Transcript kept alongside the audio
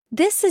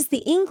This is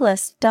the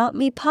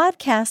Englist.me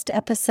podcast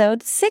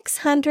episode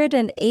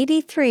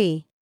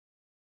 683.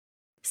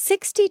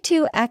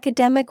 62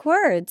 academic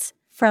words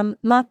from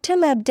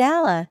Makhtoum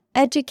Abdalla.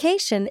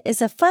 Education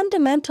is a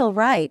fundamental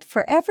right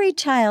for every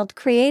child,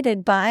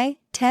 created by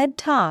TED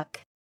Talk.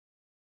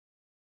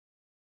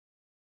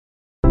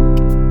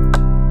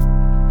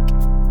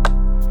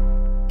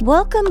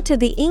 Welcome to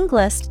the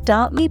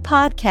Englist.me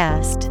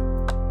podcast.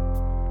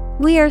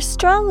 We are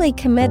strongly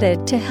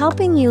committed to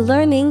helping you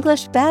learn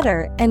English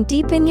better and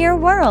deepen your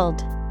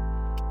world.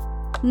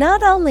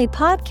 Not only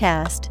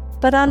podcast,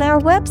 but on our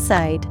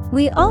website,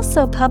 we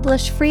also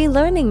publish free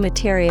learning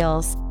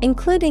materials,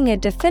 including a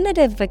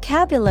definitive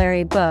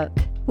vocabulary book,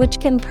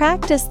 which can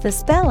practice the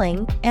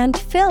spelling and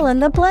fill in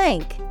the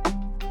blank.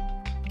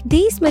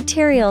 These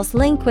materials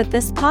link with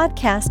this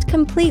podcast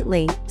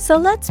completely, so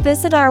let's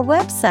visit our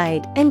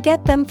website and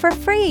get them for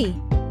free.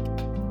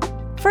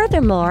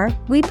 Furthermore,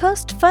 we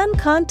post fun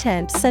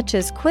content such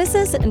as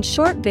quizzes and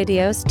short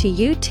videos to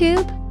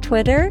YouTube,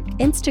 Twitter,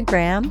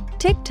 Instagram,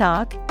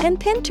 TikTok, and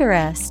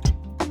Pinterest.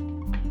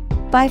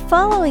 By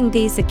following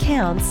these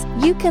accounts,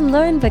 you can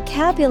learn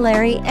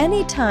vocabulary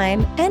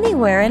anytime,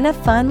 anywhere in a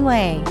fun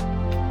way.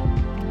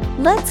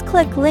 Let's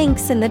click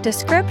links in the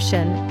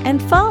description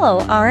and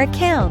follow our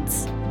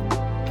accounts.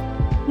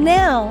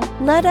 Now,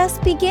 let us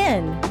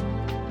begin.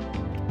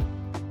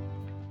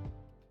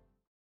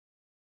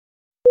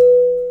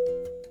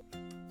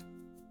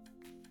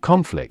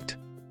 Conflict.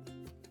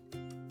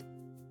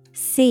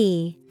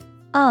 C-O-N-F-L-I-C-T.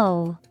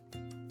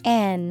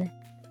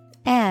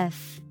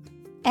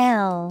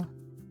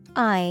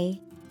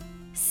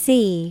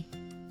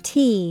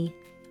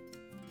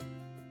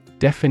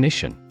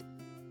 Definition: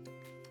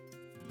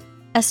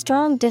 a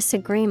strong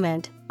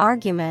disagreement,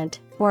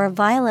 argument, or a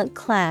violent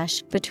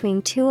clash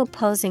between two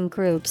opposing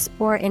groups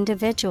or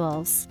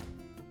individuals.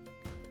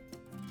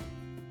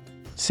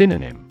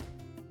 Synonym: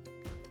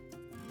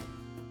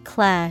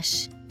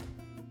 clash,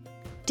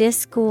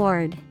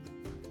 discord,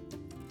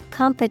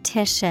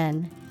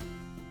 competition.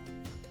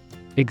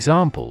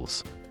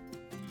 Examples: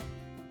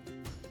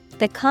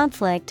 the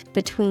conflict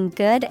between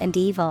good and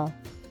evil.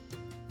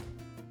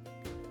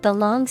 The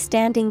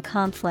long-standing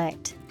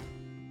conflict.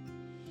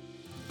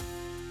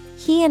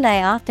 He and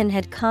I often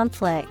had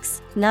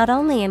conflicts, not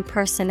only in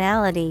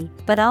personality,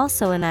 but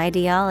also in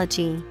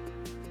ideology.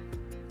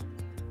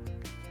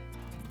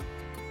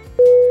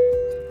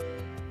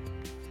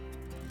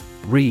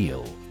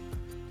 Real.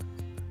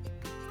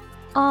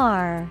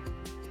 R-E-E-L.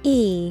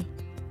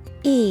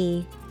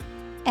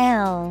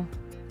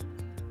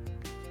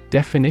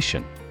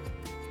 Definition: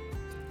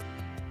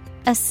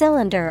 a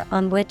cylinder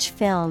on which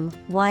film,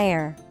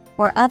 wire,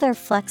 or other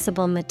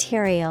flexible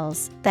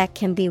materials that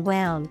can be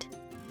wound.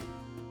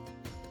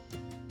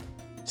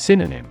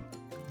 Synonym: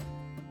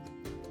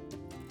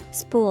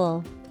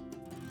 spool,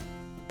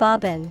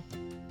 bobbin,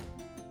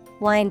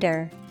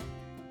 winder.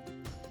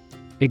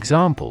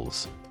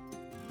 Examples: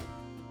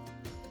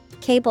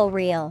 cable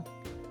reel.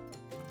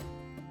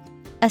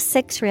 A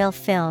 6-reel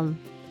film.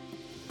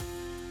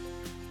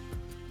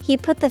 He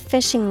put the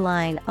fishing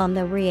line on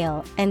the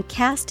reel and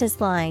cast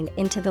his line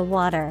into the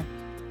water.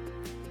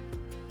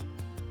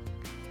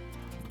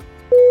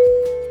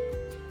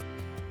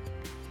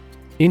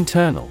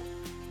 Internal.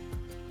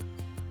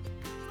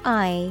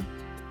 I-N-T-E-R-N-A-L.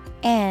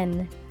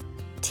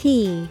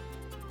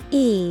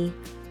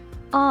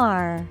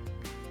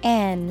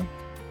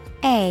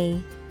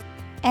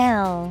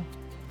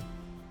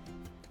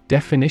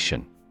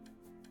 Definition: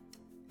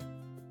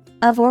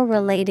 of or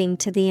relating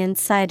to the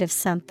inside of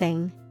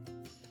something.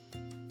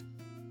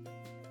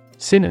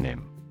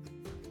 Synonym: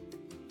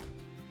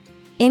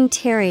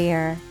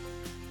 interior,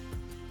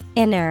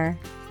 inner,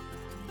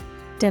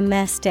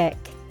 domestic.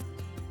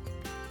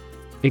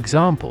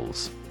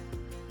 Examples: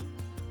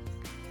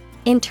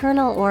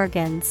 internal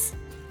organs.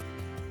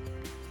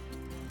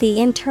 The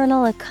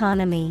internal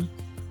economy.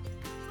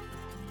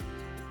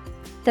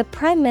 The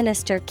Prime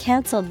Minister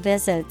cancelled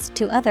visits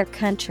to other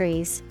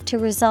countries to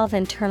resolve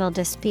internal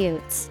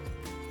disputes.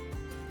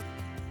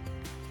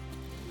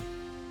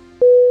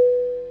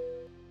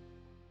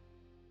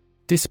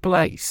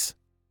 Displace.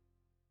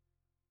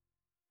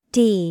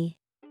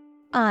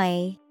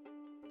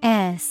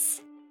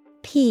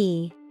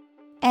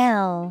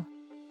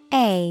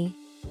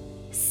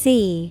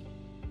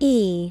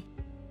 D-I-S-P-L-A-C-E.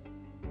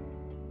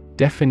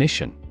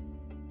 Definition: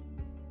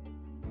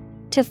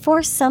 to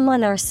force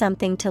someone or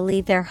something to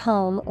leave their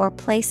home or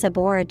place of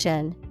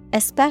origin,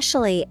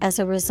 especially as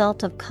a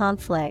result of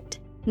conflict,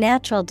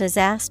 natural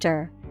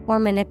disaster, or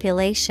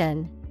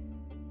manipulation.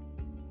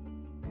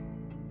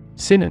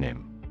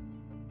 Synonym: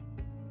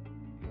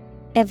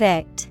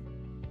 evict,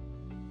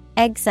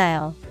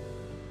 exile,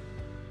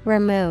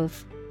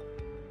 remove.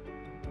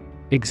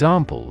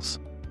 Examples: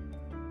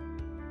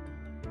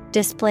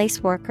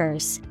 displace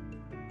workers.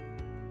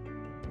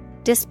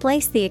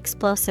 Displace the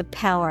explosive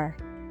power.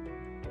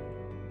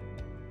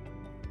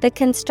 The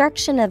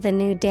construction of the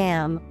new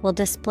dam will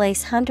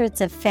displace hundreds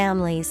of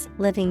families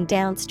living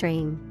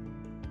downstream.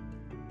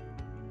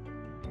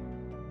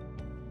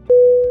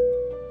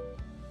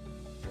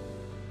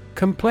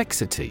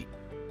 Complexity.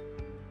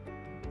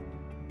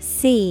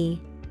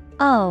 COMPLEXITY.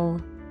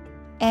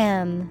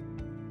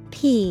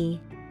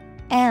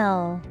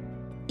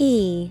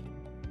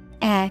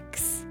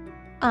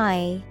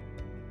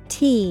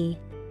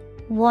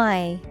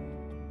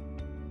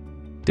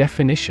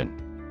 Definition.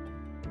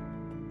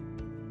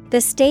 The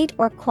state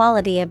or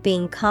quality of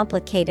being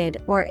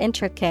complicated or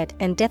intricate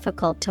and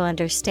difficult to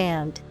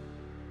understand.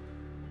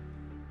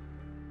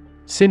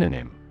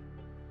 Synonym.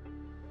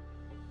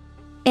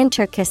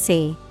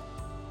 Intricacy,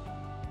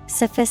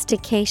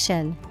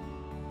 sophistication,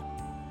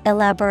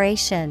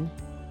 elaboration.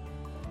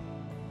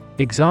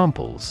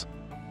 Examples.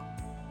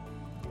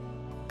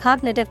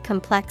 Cognitive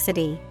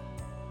complexity,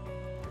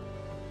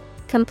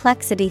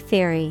 complexity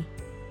theory.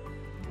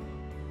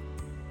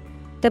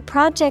 The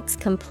project's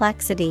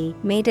complexity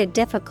made it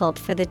difficult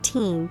for the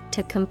team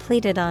to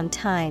complete it on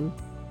time.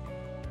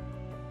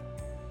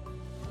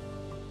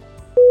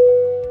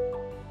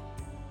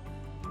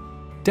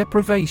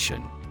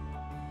 Deprivation.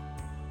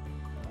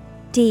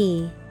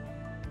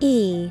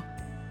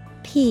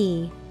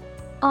 DEPRIVATION.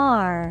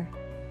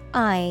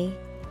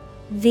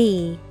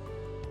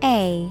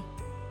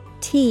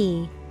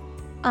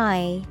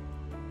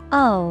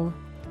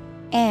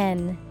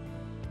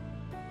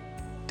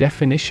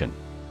 Definition.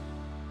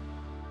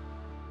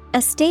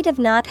 A state of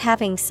not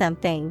having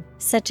something,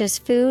 such as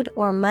food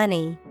or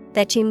money,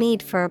 that you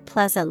need for a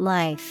pleasant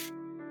life.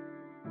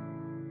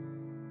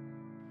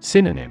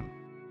 Synonym.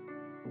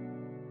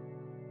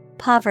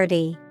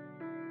 Poverty,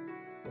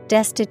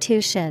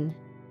 destitution,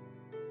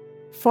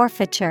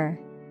 forfeiture.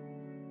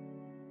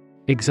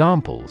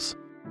 Examples.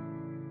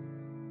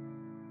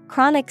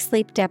 Chronic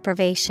sleep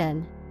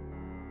deprivation,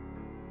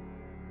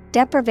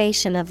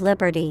 deprivation of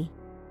liberty.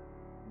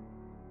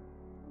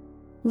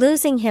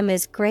 Losing him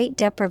is great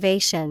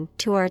deprivation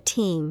to our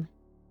team.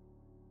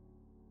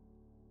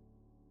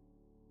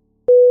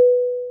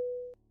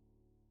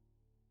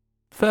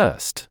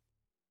 Thirst.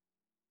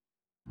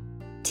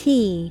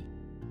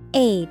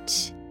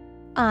 THIRST.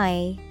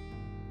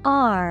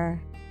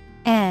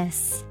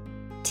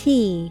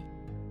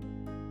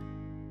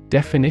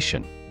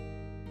 Definition.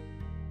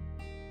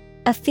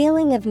 A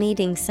feeling of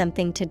needing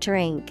something to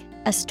drink,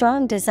 a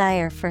strong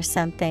desire for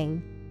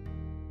something.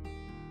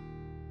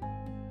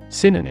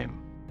 Synonym.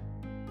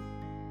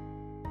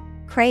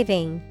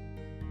 Craving,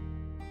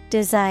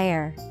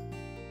 desire,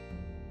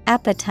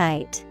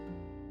 appetite.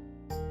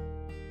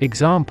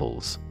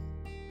 Examples.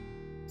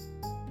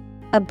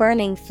 A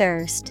burning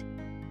thirst,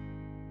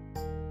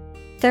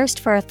 thirst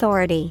for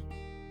authority.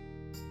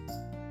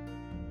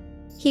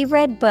 He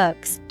read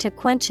books to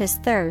quench his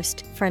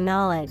thirst for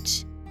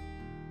knowledge.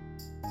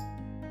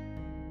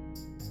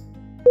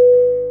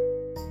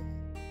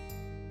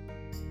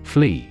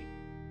 Flee.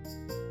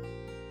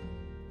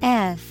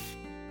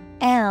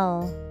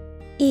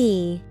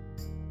 FLEE.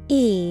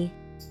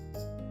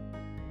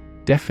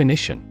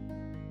 Definition.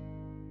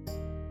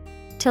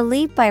 To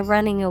leave by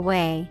running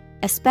away,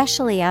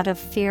 especially out of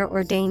fear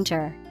or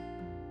danger.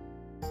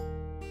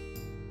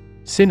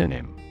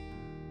 Synonym.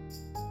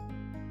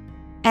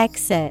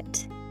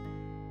 Exit,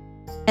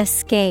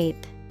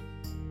 escape,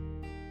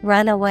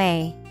 run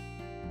away.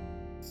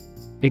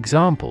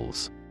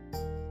 Examples.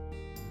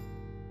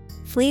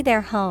 Flee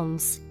their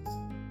homes,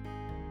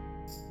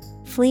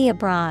 flee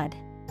abroad.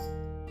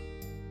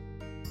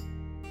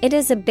 It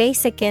is a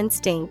basic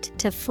instinct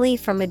to flee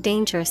from a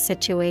dangerous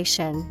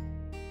situation.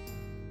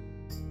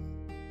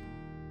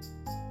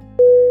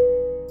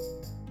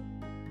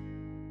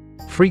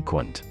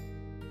 Frequent.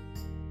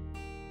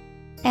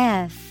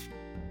 FREQUENT.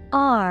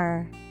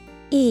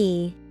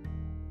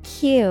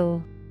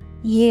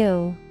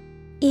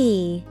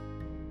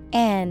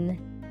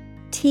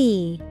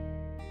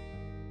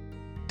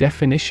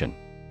 Definition.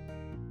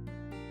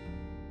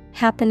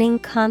 Happening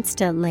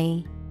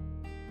constantly.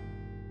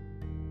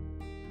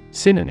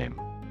 Synonym.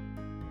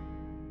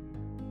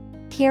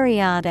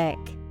 Periodic,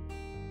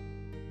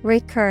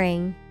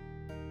 recurring,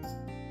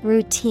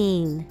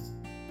 routine.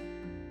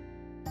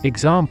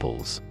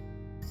 Examples.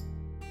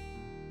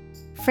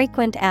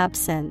 Frequent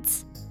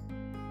absence,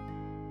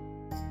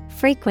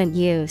 frequent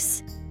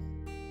use.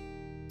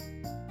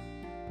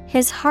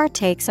 His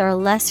heartaches are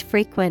less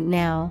frequent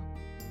now.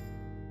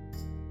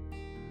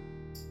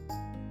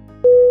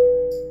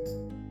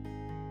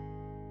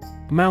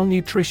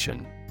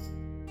 Malnutrition.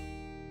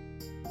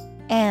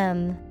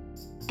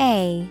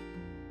 MALNUTRITION.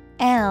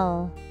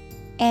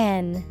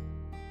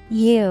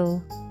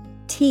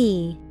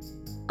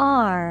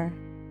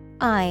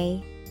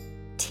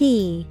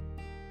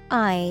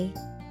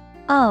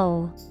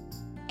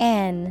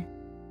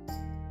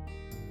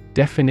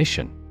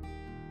 Definition.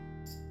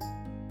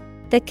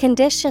 The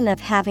condition of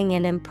having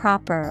an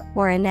improper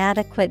or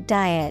inadequate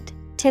diet,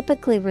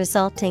 typically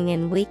resulting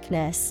in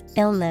weakness,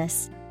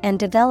 illness, and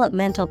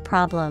developmental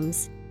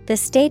problems. The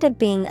state of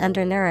being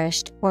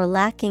undernourished or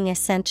lacking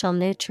essential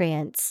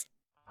nutrients.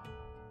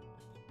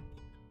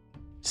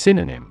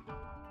 Synonym.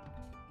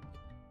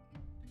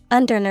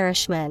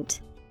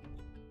 Undernourishment,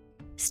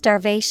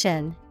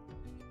 starvation,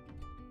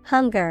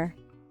 hunger.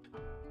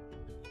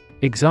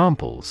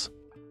 Examples: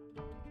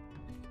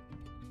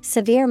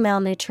 severe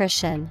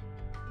malnutrition,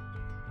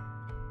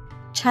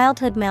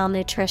 childhood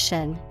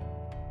malnutrition.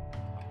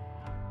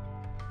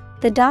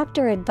 The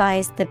doctor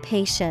advised the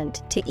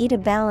patient to eat a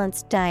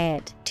balanced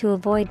diet to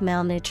avoid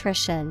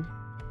malnutrition.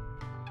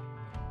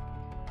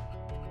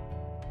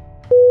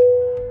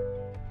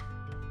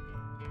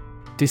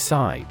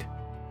 Decide.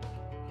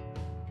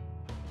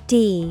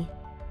 D-E-C-I-D-E.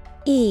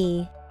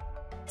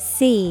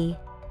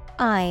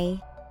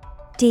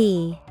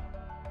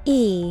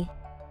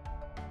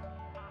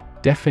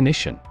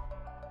 Definition: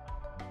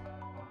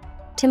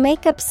 to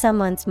make up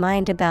someone's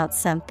mind about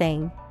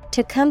something,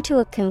 to come to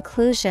a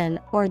conclusion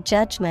or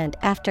judgment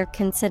after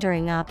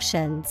considering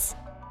options.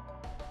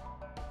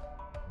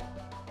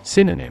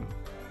 Synonym: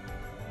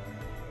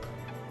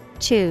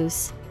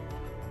 Choose,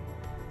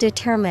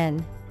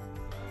 determine,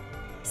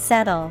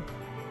 settle.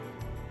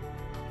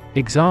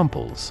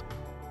 Examples: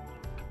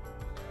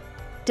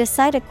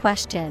 decide a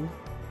question,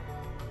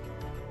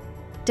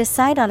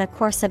 decide on a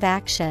course of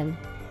action.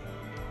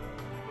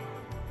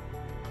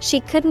 She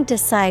couldn't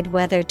decide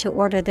whether to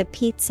order the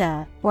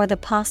pizza or the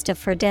pasta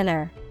for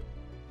dinner.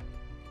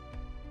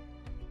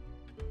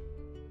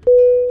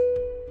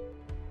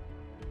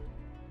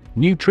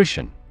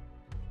 Nutrition.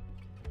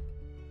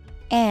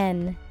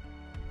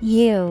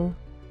 N-U-T-R-I-T-I-O-N.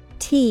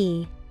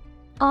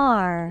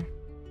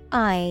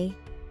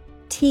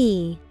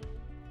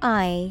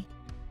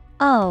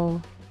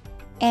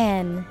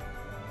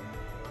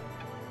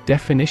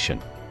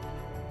 Definition: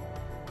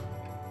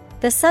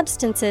 the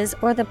substances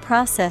or the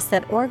process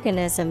that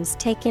organisms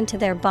take into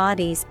their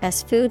bodies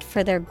as food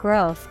for their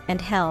growth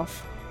and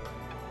health.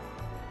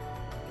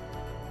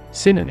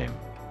 Synonym: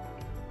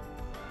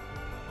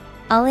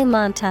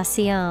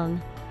 alimentación,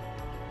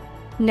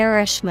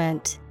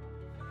 nourishment,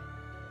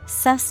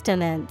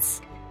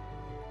 sustenance.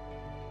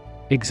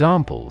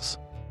 Examples: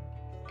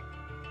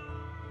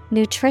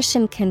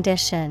 nutrition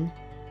condition,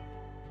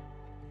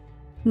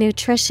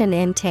 nutrition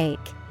intake.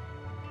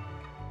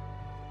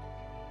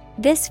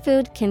 This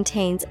food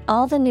contains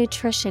all the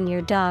nutrition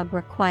your dog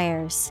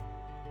requires.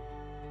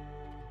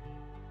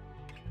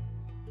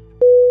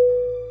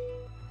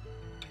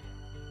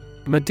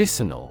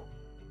 Medicinal.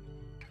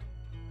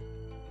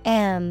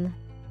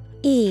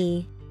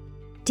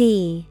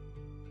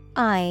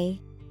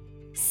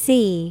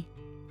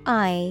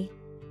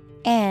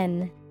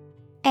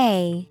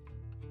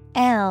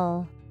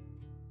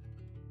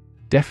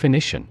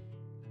 Definition: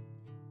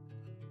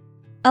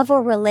 of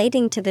or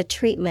relating to the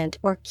treatment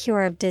or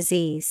cure of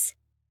disease.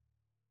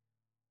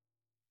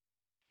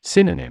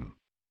 Synonym: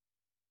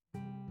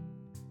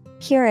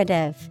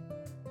 curative,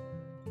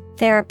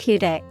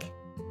 therapeutic,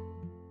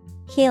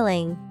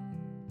 healing.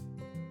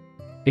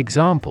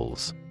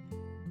 Examples: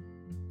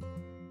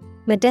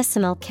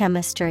 medicinal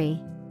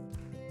chemistry,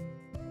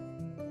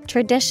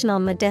 traditional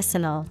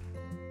medicinal.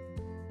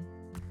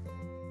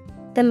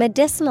 The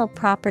medicinal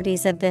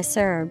properties of this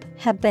herb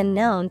have been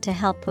known to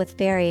help with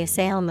various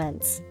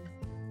ailments.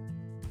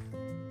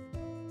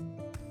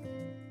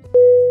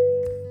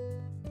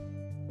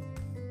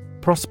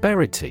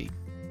 Prosperity.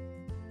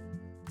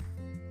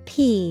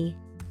 P-R-O-S-P-E-R-I-T-Y.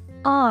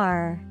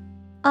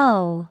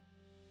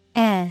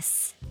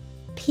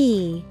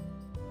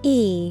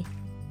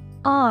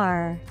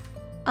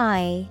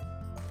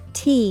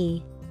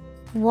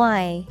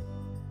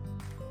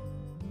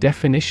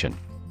 Definition: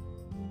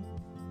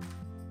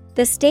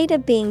 the state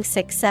of being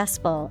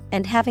successful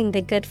and having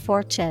the good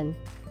fortune.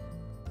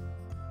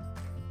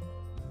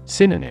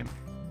 Synonym: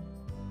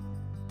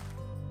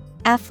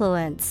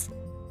 affluence,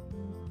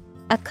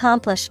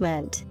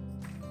 accomplishment,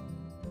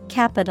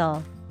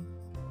 capital.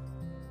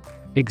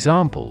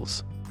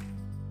 Examples: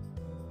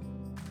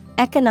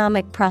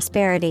 economic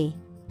prosperity,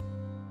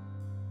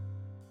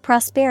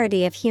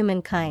 prosperity of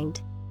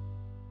humankind.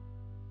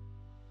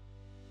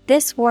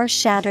 This war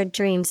shattered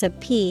dreams of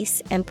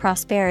peace and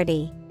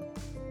prosperity.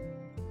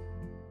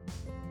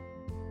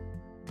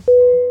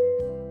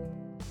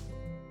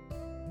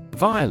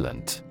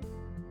 Violent.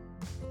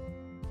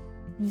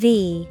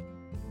 V-I-O-L-E-N-T.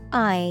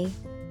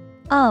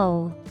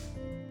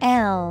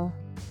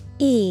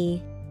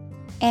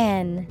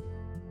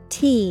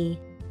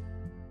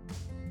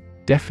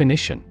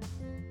 Definition: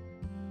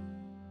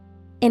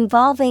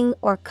 involving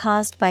or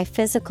caused by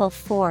physical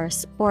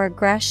force or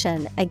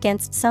aggression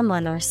against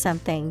someone or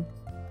something.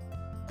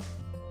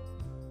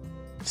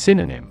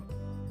 Synonym: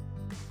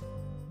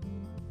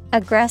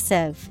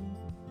 aggressive,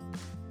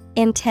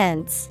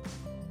 intense,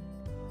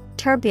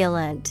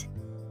 turbulent.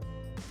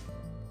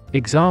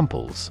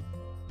 Examples: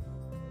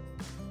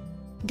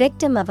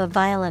 victim of a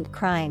violent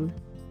crime,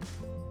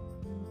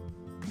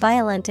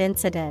 violent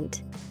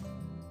incident.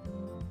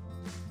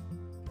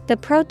 The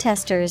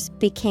protesters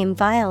became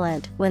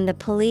violent when the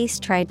police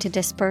tried to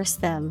disperse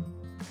them.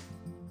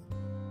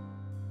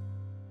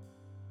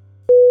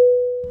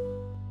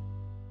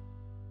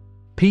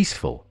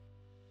 Peaceful.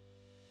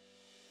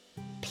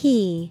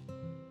 P-E-A-C-E-F-U-L.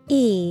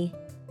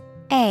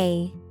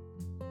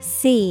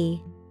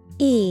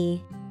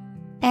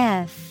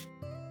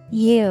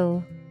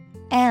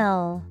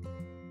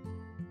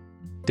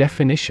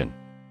 Definition: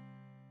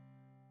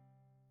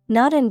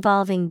 not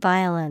involving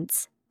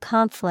violence,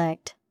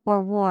 conflict,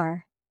 or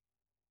war.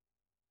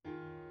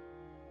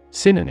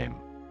 Synonym: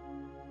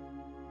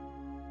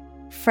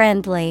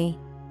 Friendly,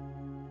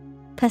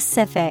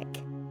 pacific,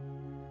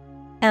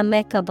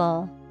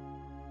 amicable.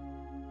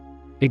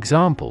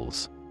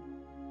 Examples: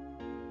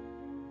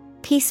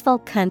 Peaceful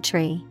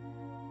country,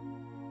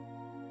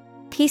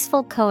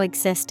 peaceful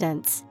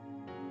coexistence.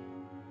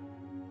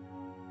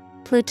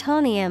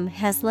 Plutonium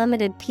has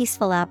limited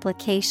peaceful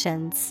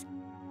applications.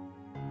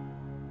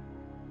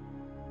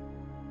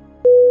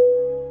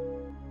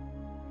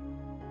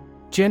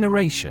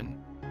 Generation: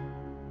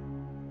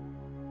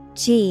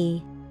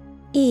 Generation.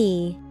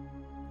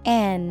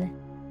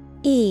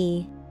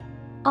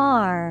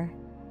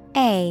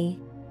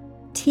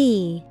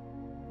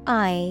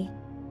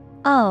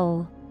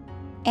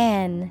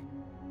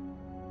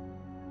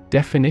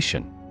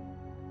 Definition: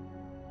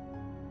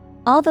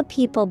 All the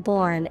people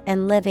born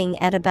and living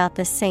at about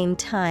the same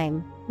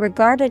time,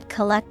 regarded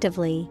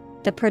collectively,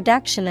 the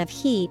production of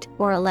heat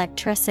or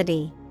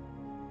electricity.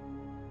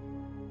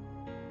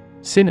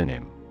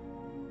 Synonym: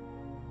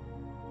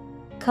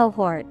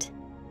 Cohort,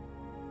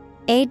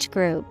 age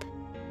group,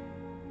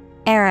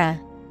 era.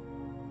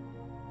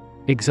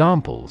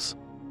 Examples: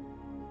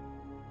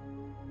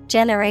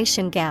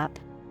 Generation gap.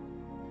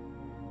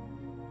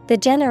 The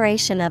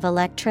generation of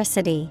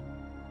electricity.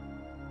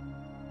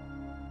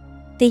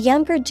 The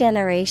younger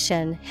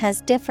generation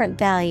has different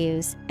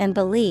values and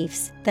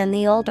beliefs than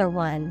the older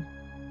one.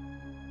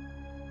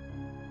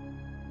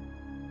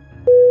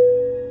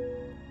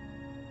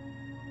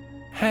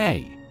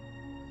 Hay.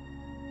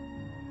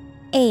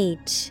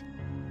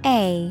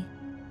 Hay.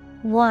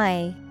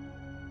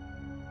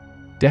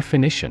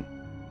 Definition: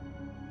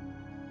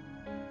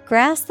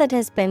 Grass that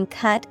has been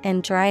cut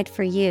and dried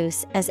for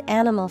use as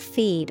animal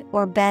feed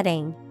or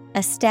bedding,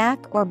 a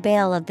stack or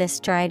bale of this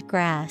dried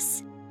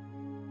grass.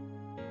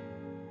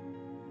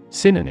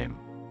 Synonym: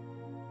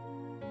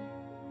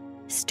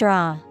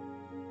 Straw,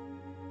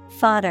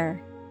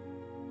 fodder,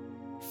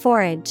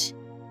 forage.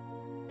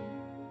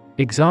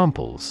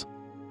 Examples: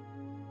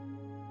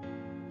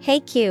 Hay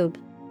cube,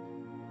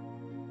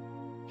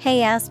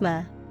 hay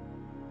asthma.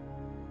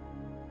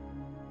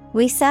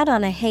 We sat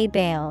on a hay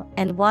bale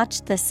and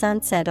watched the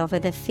sunset over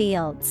the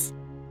fields.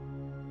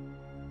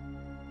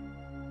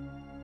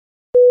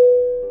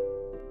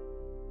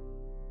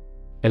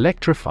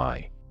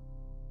 Electrify.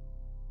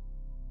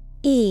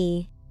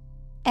 Electrify.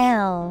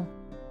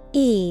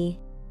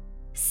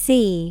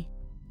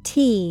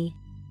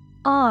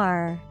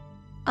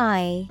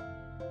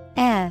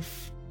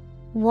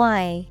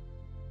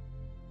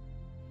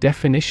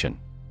 Definition: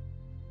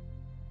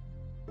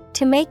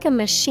 To make a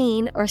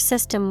machine or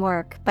system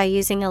work by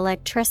using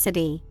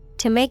electricity,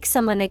 to make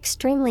someone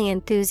extremely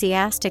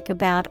enthusiastic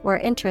about or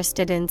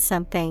interested in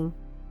something.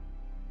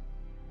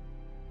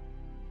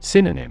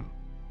 Synonym: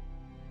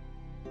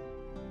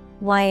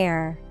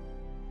 Wire,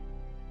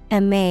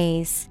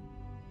 amaze,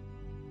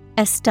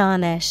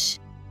 astonish.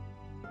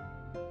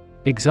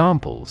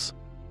 Examples: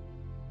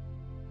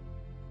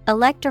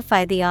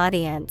 Electrify the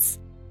audience.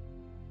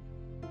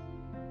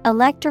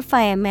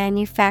 Electrify a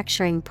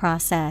manufacturing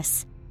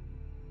process.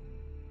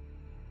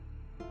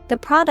 The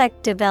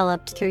product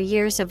developed through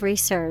years of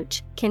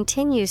research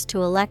continues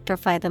to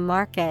electrify the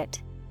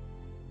market.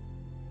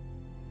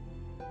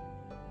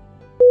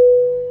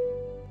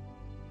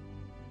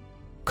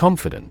 Confident.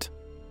 Confident.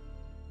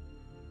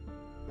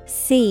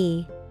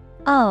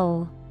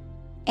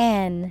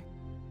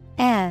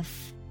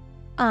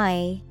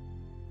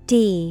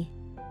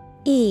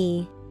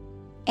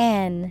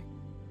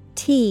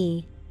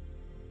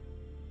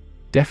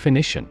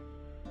 Definition: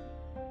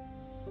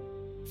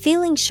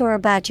 Feeling sure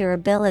about your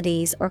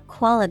abilities or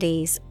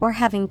qualities, or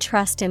having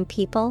trust in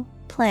people,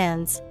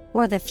 plans,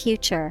 or the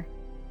future.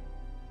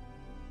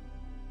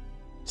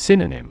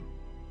 Synonym: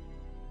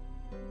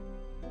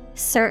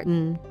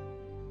 Certain,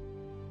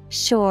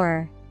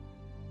 sure,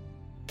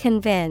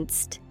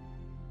 convinced.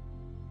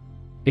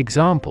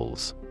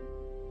 Examples: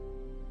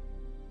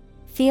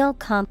 Feel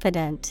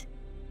confident.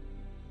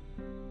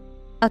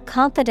 A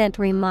confident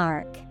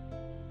remark.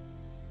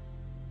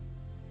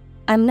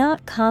 I'm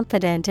not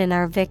confident in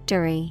our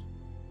victory.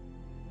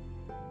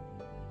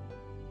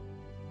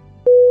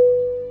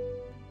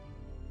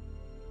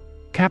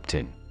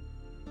 Captain.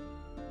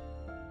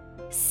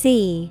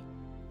 Captain.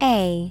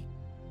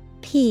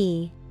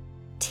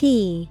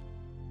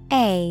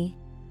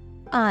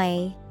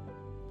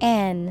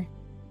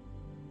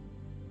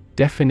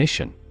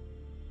 Definition: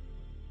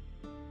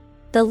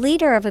 The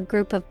leader of a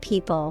group of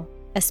people,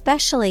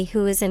 especially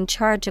who is in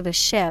charge of a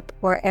ship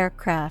or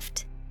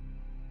aircraft.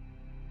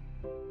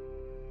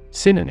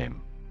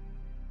 Synonym: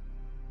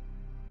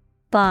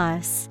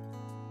 Boss,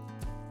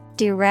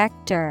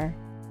 director,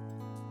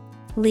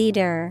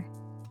 leader.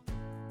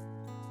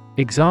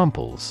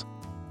 Examples: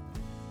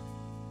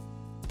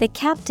 The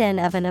captain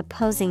of an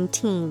opposing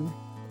team.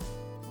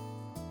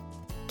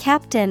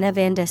 Captain of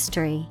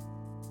industry.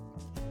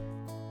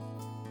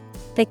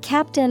 The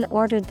captain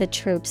ordered the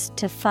troops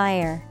to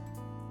fire.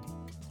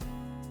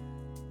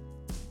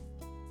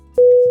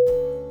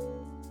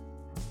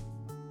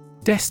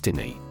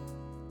 Destiny.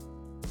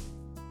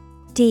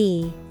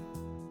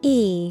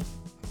 D-E-S-T-I-N-Y.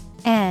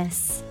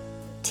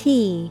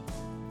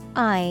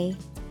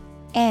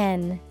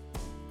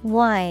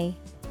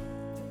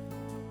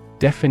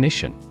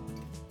 Definition.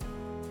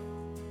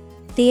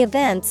 The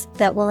events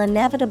that will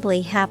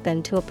inevitably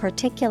happen to a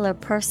particular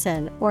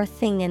person or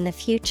thing in the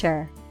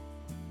future.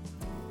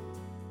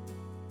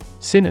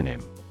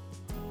 Synonym.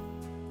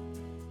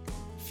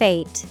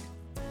 Fate,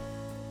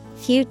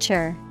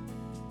 future,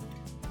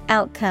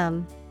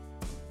 outcome.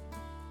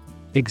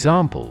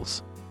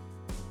 Examples.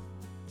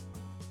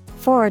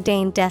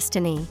 Foreordained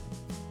destiny.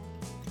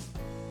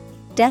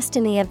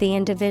 Destiny of the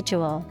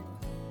individual.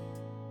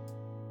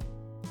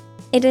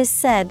 It is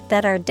said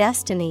that our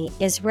destiny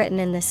is written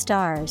in the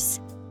stars.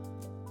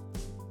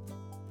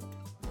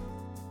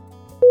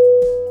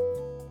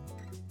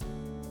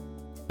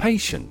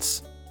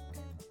 Patience.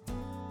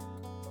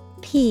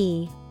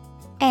 P-A-T-I-E-N-C-E.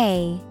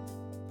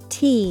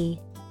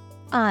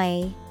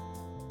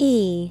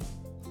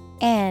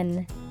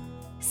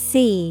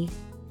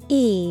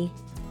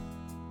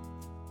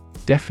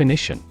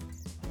 Definition.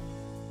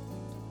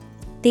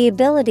 The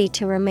ability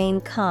to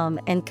remain calm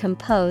and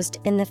composed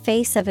in the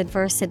face of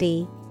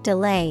adversity,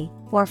 delay,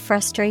 or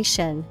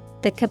frustration,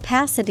 the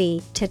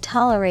capacity to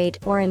tolerate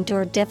or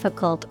endure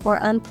difficult or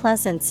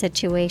unpleasant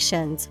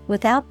situations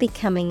without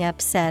becoming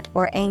upset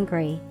or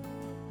angry.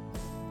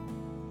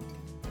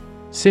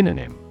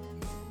 Synonym.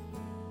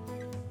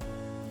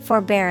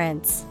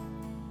 Forbearance,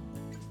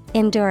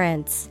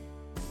 endurance,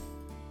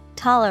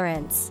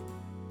 tolerance.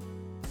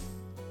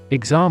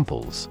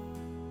 Examples.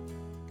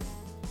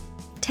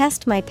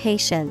 Test my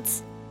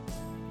patience.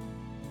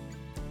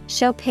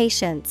 Show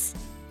patience.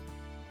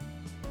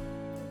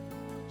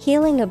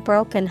 Healing a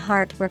broken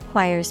heart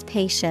requires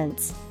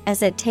patience,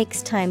 as it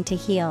takes time to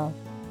heal.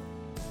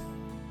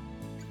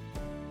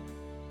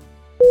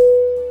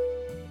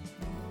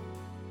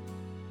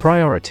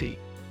 Priority.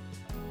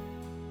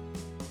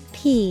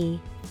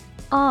 P-R-I-O-R-I-T-Y.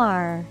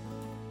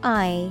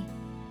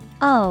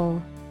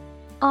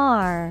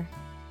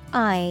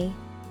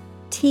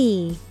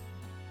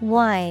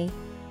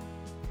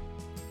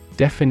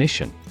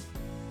 Definition.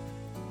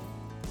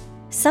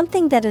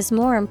 Something that is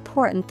more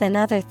important than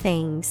other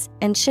things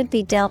and should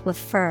be dealt with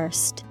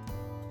first.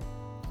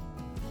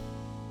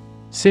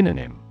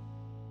 Synonym.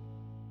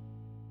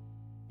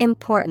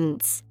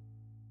 Importance,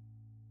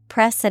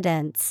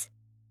 precedence,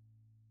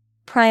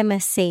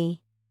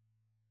 primacy.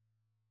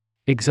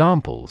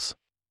 Examples.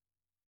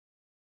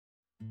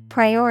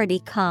 Priority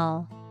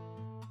call.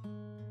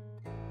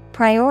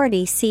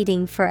 Priority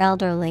seating for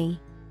elderly.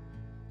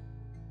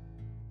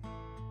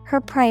 Her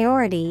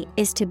priority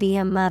is to be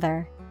a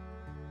mother.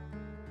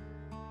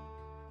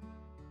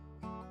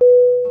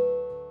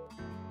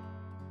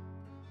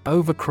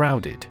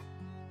 Overcrowded.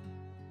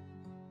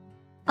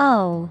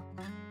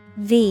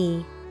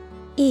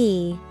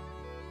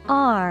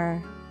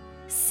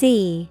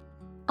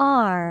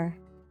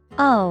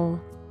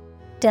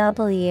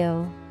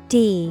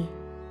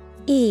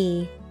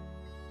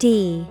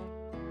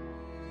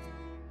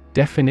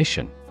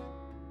 Definition.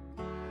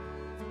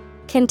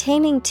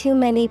 Containing too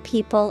many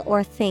people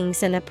or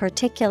things in a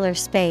particular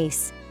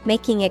space,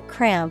 making it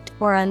cramped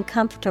or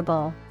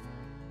uncomfortable.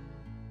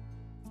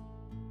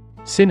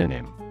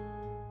 Synonym.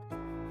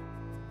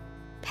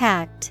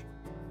 Packed,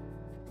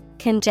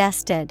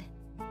 congested,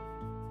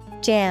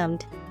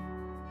 jammed.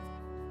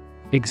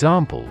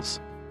 Examples.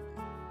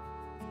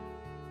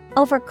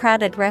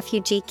 Overcrowded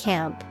refugee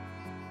camp.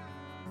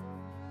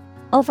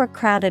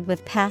 Overcrowded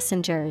with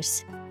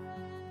passengers.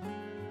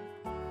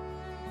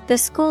 The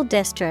school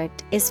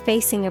district is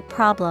facing a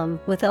problem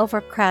with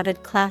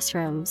overcrowded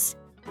classrooms.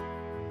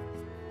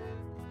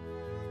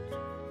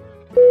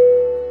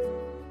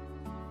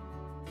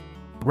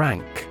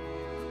 Rank.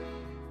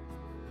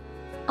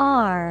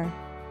 R-A-N-K.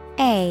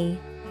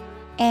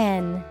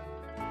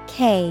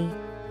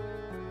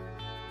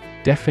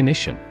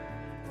 Definition.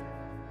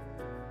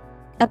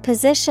 A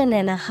position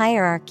in a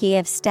hierarchy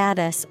of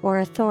status or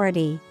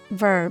authority.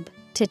 Verb,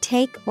 to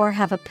take or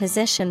have a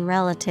position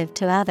relative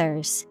to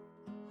others.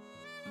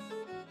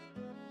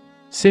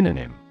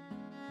 Synonym.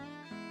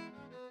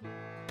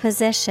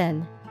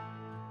 Position,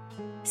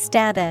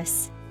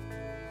 status,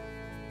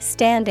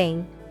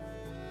 standing.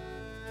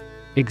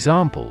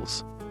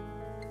 Examples.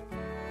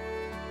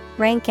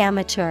 Rank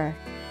amateur.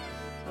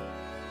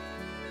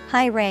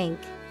 High rank.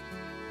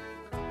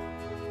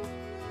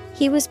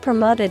 He was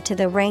promoted to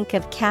the rank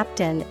of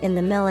captain in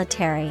the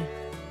military.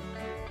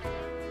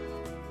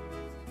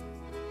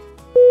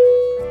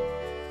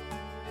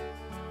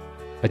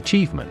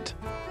 Achievement.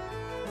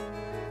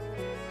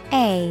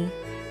 A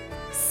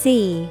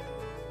C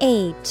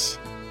H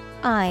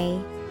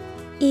I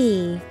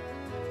E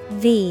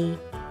V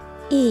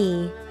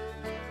E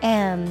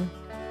M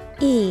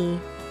E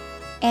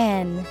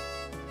N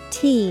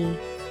T.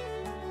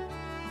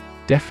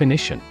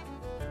 Definition.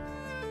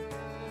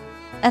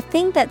 A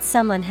thing that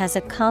someone has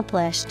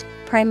accomplished,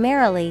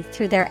 primarily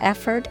through their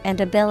effort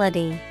and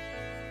ability.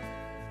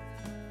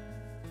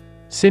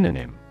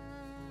 Synonym.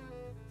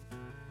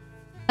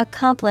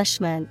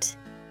 Accomplishment,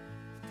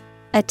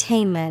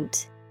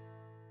 attainment,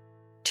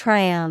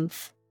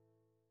 triumph.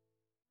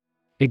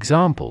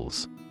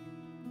 Examples: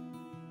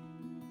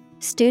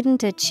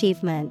 Student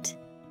achievement,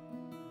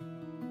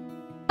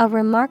 a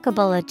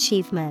remarkable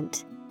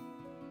achievement.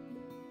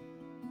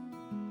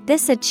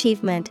 This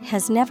achievement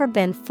has never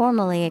been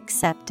formally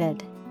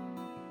accepted.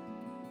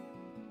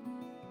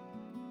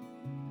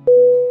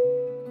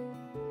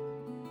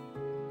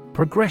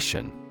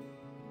 Progression.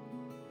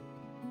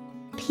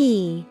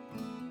 Progression.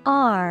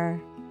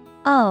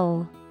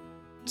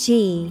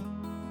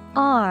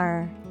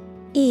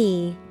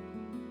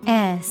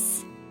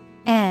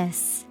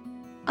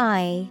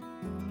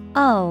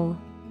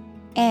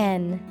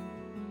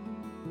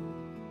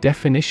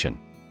 Definition: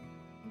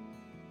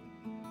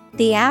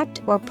 The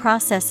act or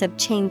process of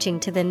changing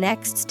to the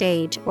next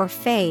stage or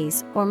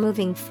phase or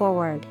moving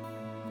forward.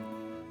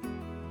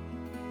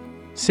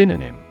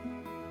 Synonym: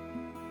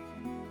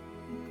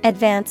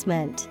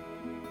 Advancement,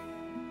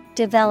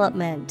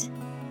 development,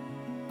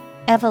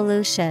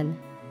 evolution.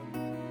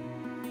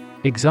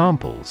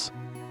 Examples: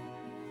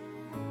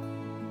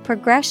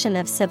 Progression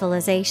of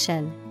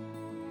civilization,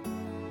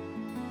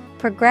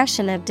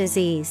 progression of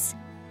disease.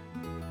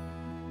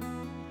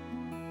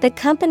 The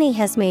company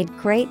has made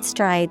great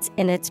strides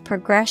in its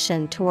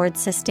progression towards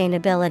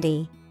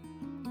sustainability.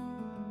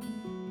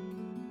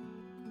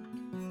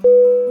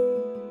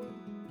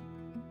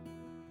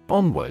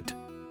 Onward.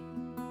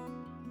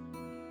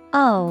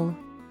 ONWARD.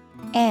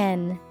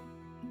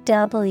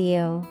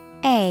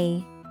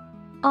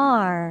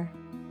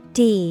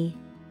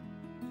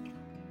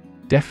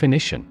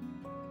 Definition: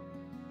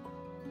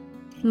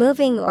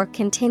 Moving or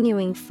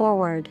continuing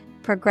forward,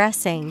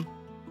 progressing.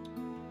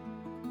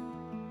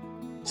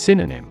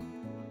 Synonym: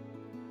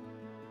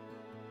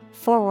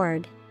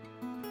 Forward,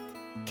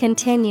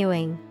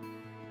 continuing,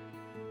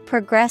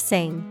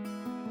 progressing.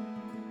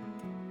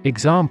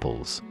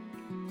 Examples: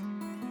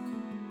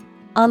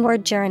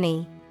 Onward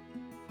journey,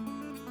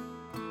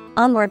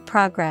 onward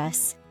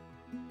progress.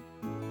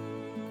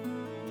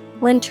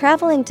 When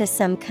traveling to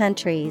some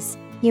countries,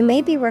 you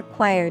may be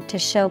required to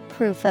show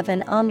proof of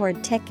an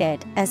onward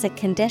ticket as a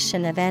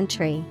condition of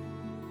entry.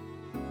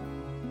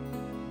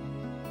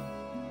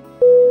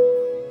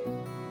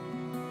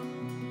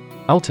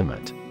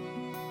 Ultimate.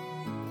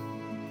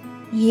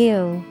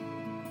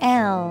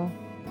 ULTIMATE.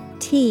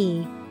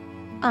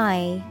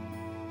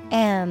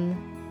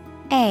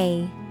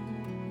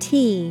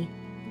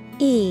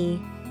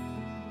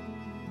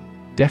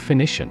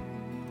 Definition: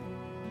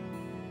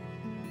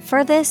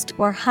 Furthest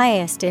or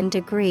highest in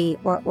degree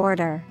or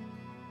order.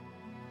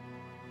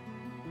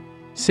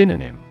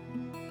 Synonym: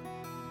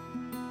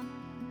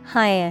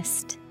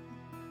 Highest,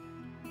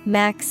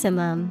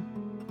 maximum,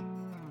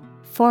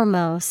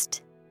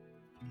 foremost.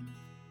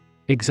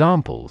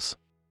 Examples: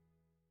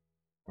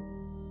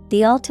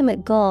 The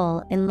ultimate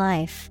goal in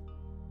life.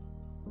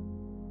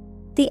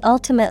 The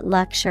ultimate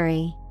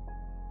luxury.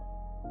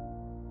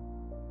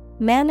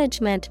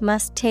 Management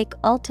must take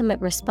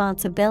ultimate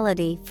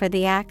responsibility for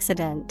the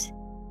accident.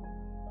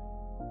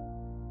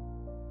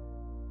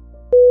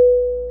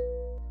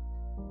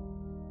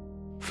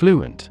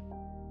 Fluent.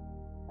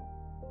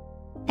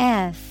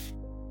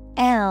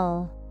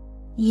 FLUENT.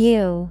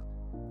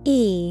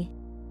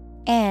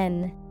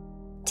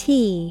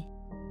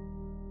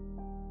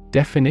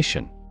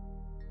 Definition: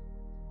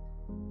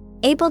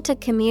 Able to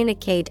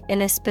communicate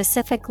in a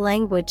specific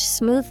language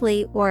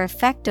smoothly or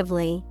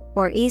effectively,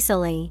 or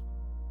easily.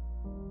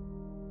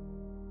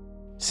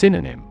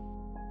 Synonym: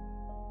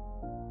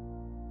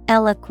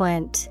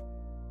 Eloquent,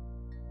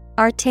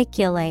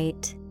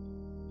 articulate,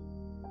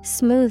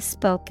 smooth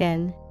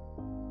spoken.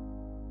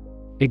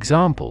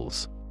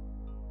 Examples: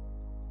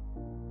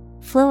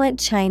 Fluent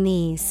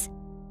Chinese.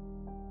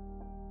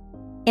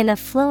 In a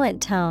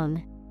fluent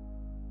tone.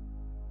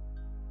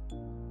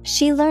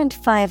 She learned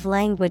 5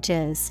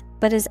 languages,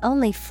 but is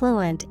only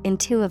fluent in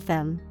 2 of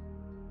them.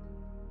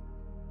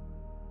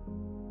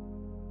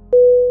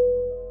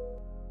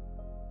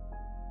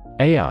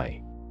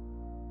 AI.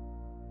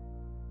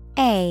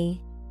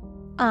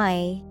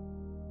 AI.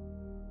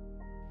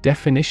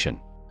 Definition: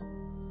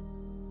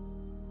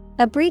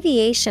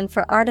 Abbreviation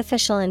for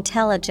artificial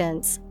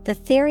intelligence, the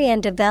theory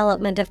and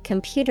development of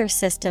computer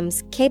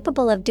systems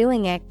capable of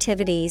doing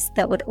activities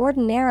that would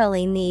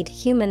ordinarily need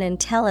human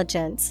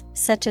intelligence,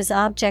 such as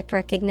object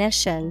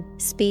recognition,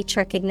 speech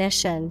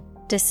recognition,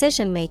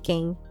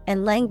 decision-making,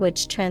 and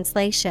language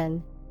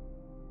translation.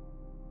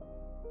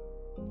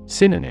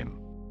 Synonym: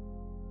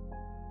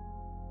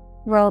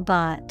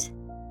 Robot,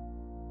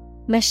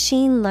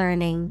 machine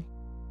learning,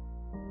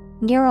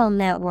 neural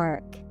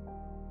network.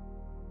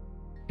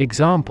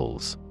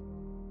 Examples: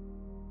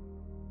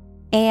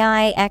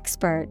 AI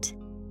expert.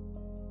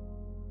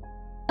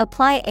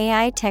 Apply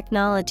AI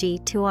technology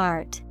to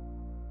art.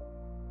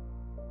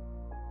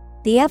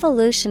 The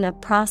evolution of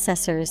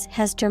processors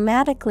has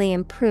dramatically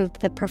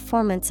improved the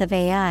performance of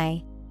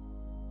AI.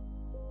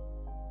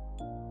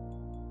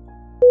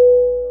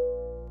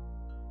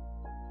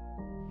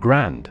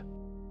 Grand.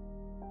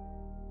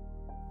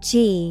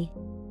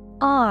 Grand.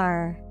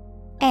 R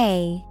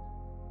A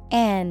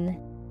N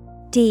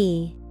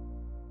D.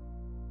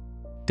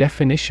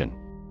 Definition: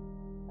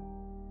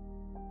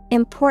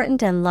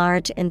 Important and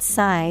large in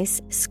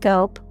size,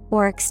 scope,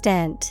 or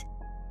extent.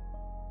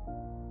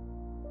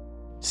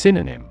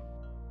 Synonym: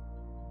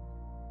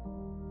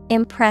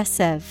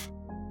 Impressive,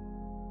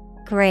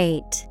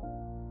 great,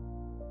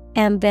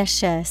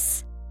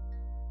 ambitious.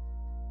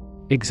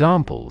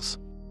 Examples: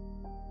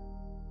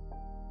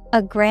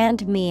 A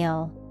grand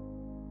meal.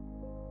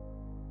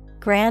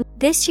 Grand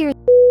this year.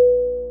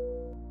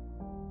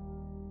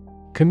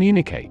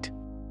 Communicate: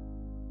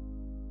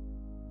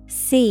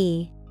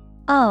 COMMUNICATE.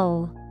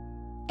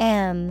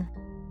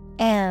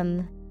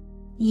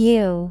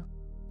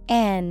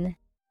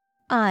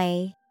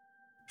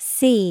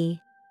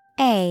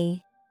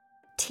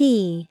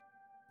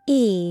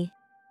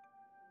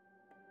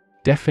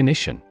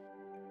 Definition: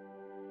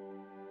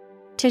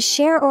 To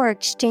share or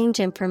exchange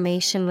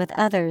information with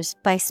others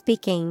by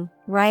speaking,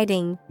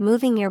 writing,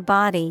 moving your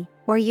body,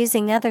 or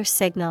using other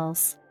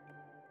signals.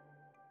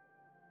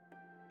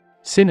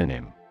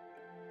 Synonym: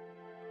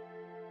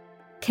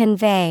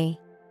 Convey,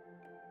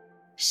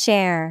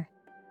 share,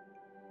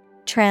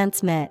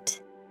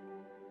 transmit.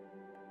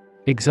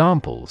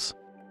 Examples: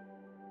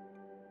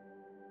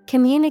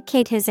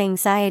 Communicate his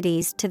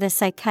anxieties to the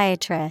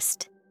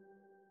psychiatrist.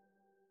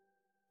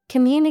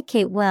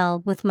 Communicate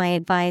well with my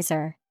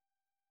advisor.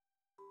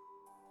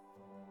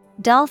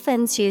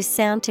 Dolphins use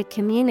sound to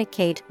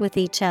communicate with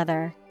each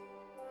other.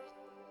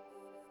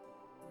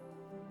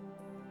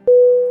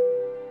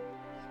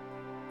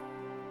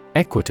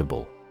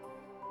 Equitable: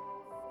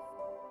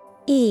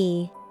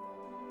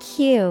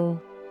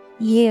 EQUITABLE.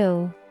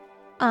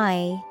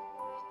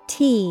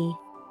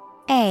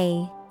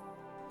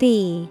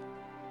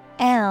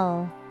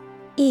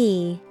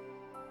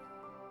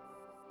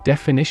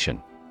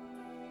 Definition: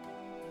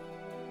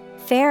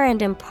 Fair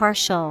and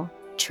impartial,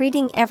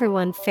 treating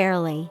everyone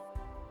fairly.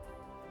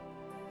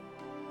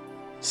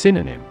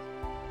 Synonym: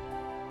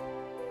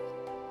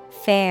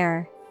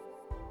 Fair,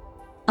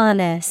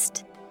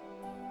 honest,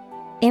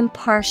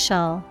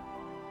 impartial.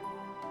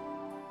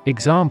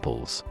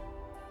 Examples: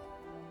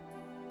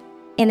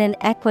 In an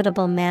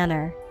equitable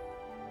manner.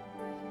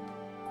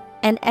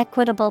 An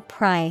equitable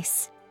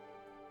price.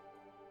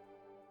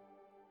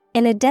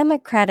 In a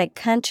democratic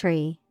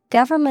country,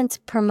 governments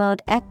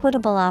promote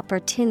equitable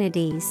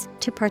opportunities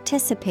to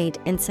participate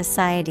in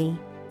society.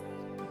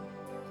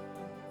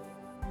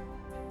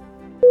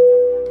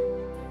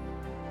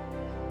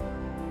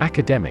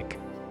 Academic: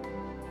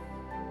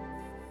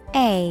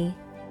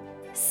 ACADEMIC.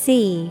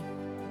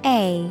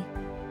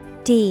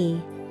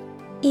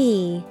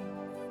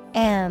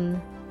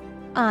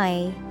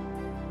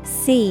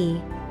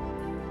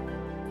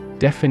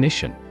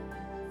 Definition: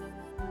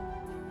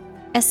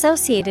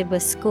 Associated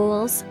with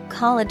schools,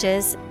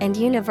 colleges, and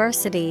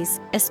universities,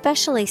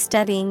 especially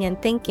studying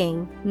and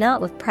thinking,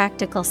 not with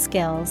practical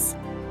skills.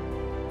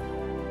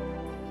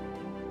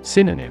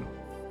 Synonym: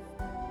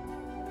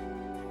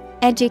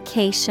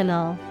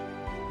 Educational,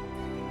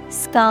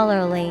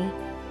 scholarly,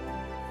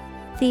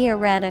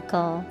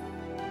 theoretical.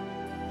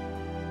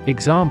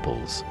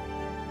 Examples: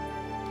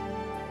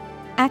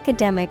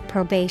 Academic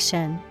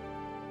probation.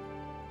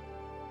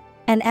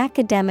 An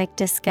academic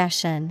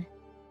discussion.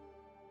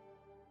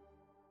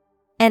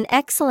 An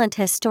excellent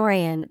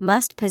historian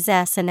must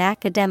possess an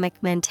academic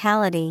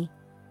mentality.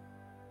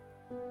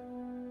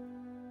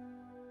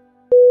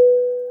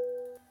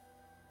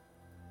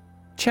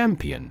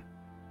 Champion: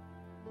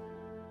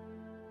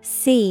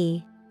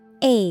 CHAMPION.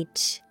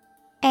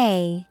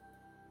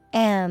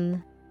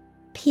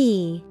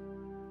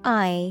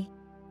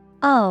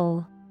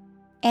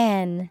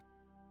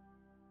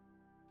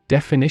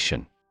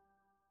 Definition: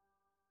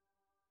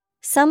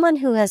 Someone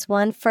who has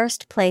won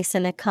first place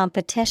in a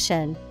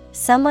competition,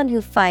 someone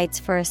who fights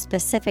for a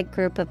specific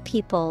group of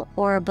people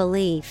or a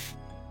belief.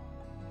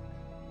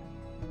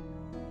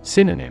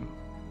 Synonym: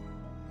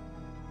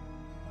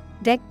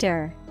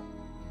 Victor,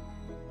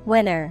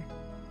 winner,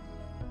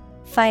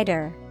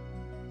 fighter.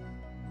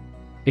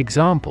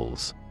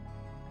 Examples: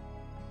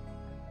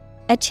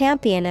 A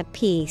champion of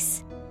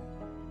peace.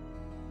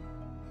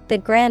 The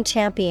grand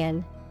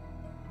champion.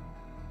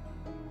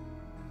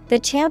 The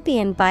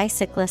champion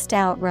bicyclist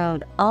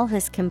outrode all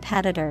his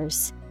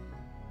competitors.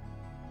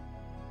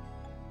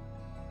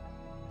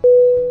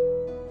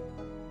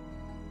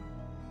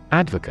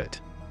 Advocate: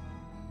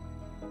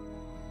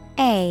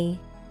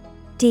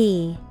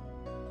 ADVOCATE.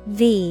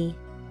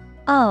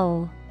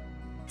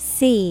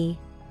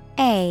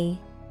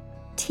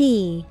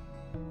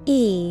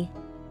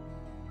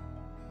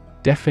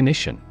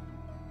 Definition: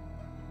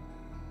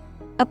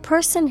 A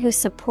person who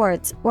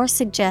supports or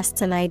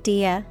suggests an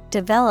idea,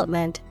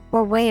 development,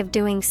 or way of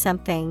doing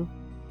something.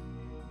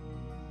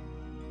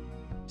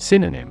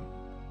 Synonym: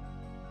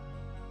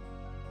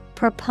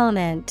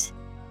 Proponent,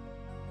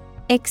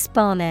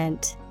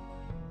 exponent,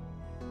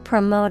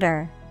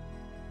 promoter.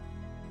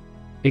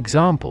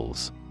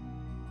 Examples: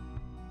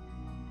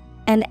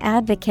 An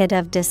advocate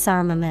of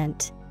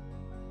disarmament.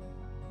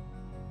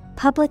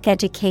 Public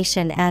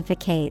education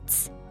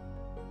advocates.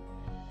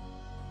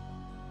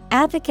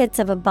 Advocates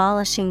of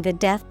abolishing the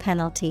death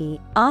penalty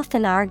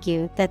often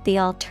argue that the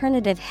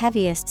alternative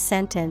heaviest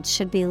sentence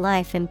should be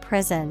life in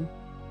prison.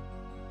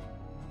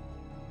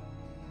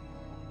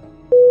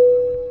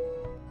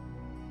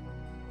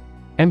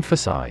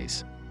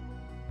 Emphasize.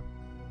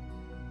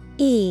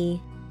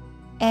 E-M-P-H-A-S-I-Z-E.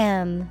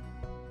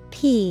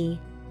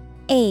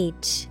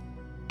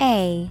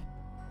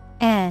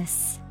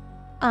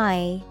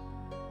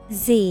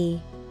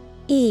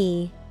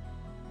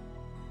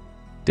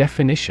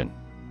 Definition.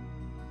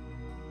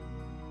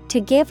 To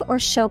give or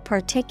show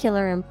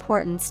particular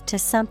importance to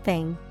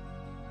something.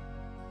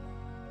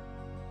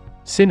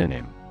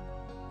 Synonym.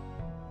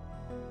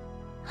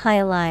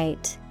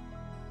 Highlight,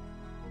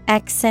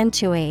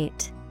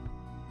 accentuate,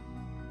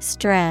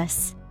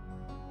 stress.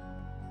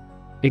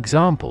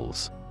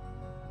 Examples.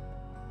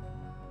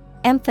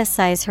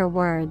 Emphasize her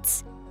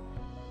words.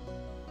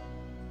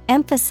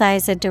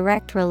 Emphasize a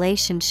direct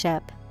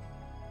relationship.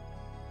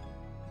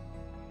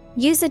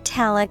 Use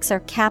italics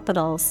or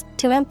capitals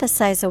to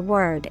emphasize a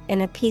word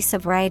in a piece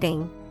of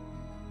writing.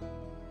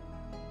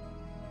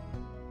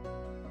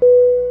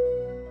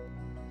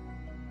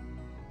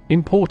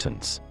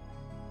 Importance.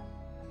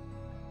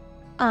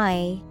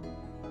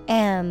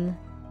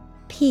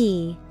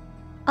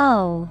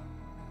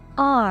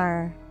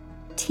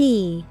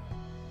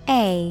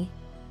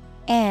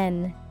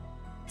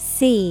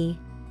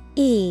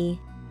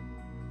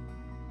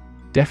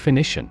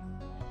 Definition.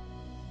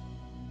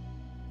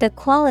 The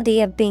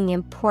quality of being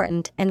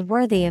important and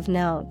worthy of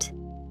note.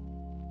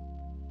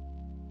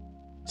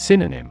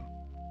 Synonym.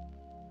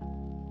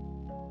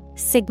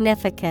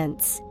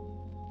 Significance,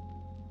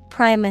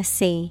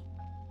 primacy,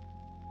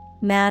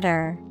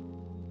 matter.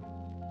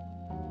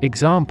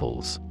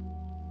 Examples.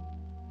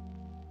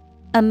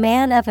 A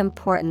man of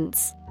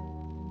importance.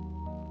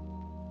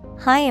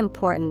 High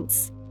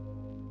importance.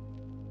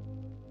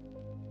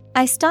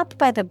 I stopped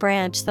by the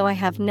branch though I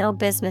have no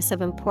business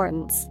of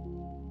importance.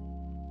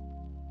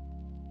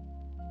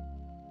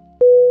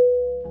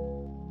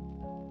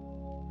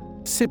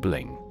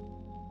 Sibling.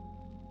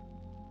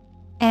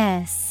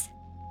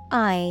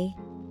 S-I-B-L-I-N-G.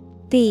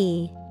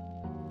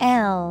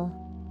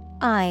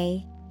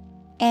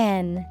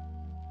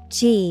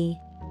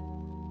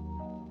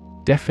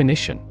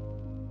 Definition.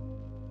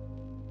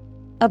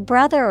 A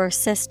brother or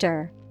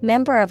sister,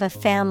 member of a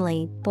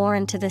family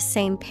born to the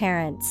same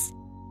parents.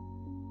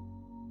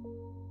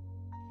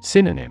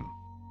 Synonym.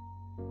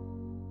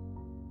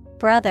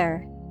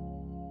 Brother,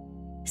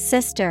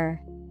 sister,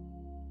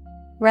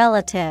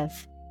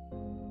 relative.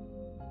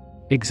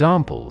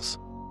 Examples.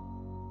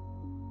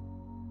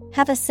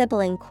 Have a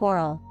sibling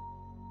quarrel.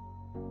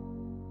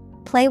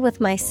 Play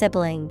with my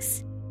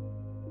siblings.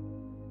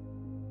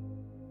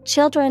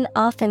 Children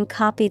often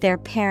copy their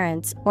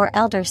parents or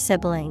elder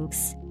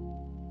siblings.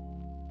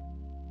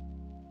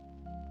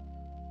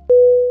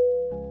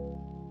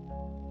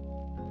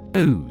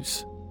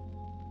 Ooze.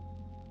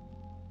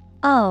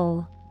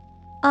 O-O-Z-E.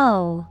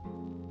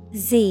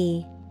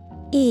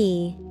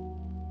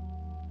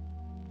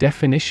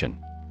 Definition.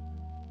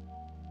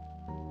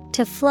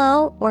 To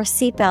flow or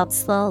seep out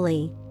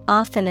slowly,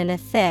 often in a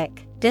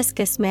thick,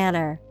 viscous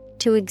manner,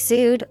 to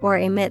exude or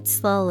emit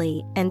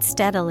slowly and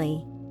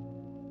steadily.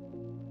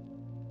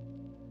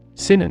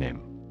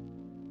 Synonym.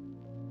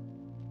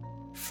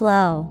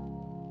 Flow,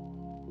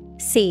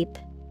 seep,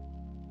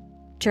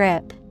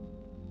 drip.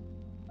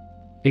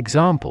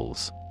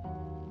 Examples.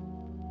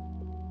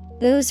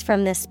 Ooze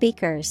from the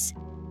speakers.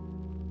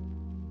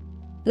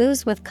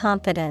 Ooze with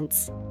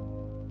confidence.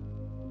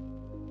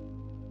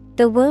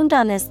 The wound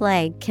on his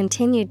leg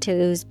continued to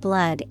ooze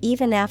blood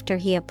even after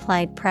he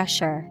applied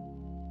pressure.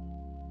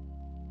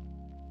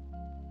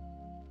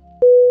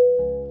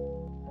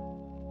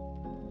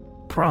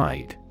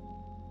 Pride.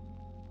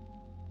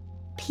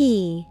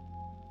 P-R-I-D-E.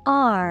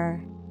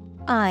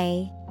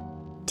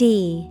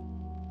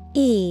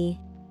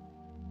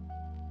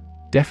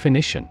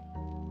 Definition.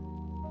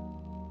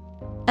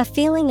 A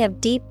feeling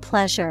of deep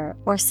pleasure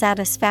or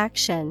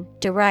satisfaction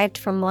derived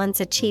from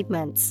one's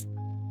achievements.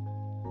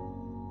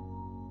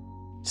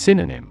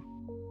 Synonym.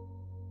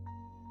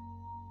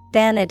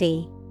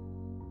 Vanity,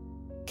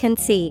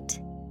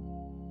 conceit,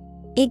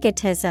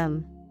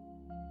 egotism.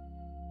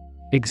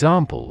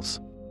 Examples.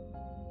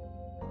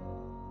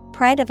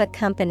 Pride of a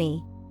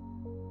company.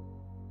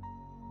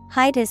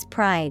 Hide his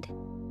pride.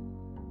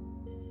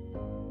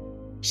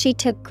 She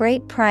took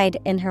great pride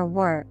in her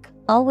work,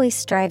 always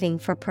striving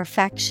for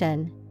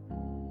perfection.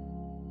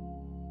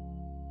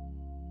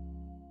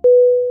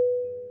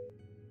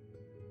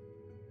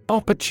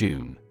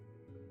 Opportune.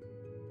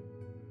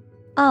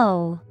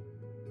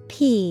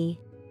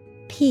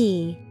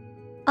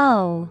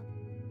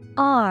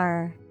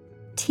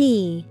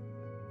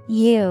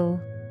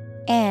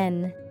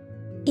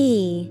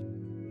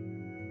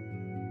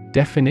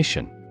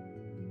 Definition.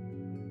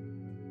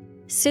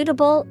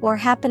 Suitable or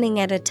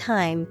happening at a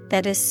time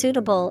that is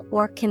suitable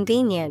or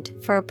convenient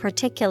for a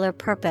particular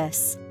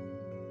purpose.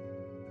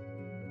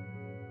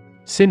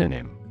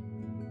 Synonym.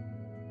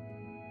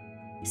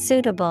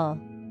 suitable,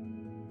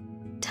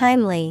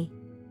 timely,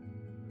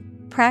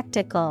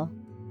 practical.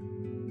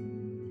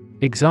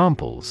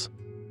 Examples: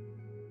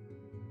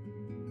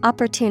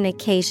 Opportune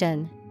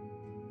occasion,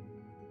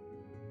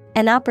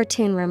 an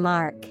opportune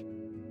remark.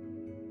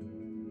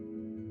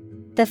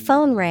 The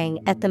phone rang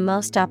at the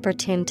most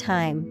opportune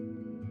time.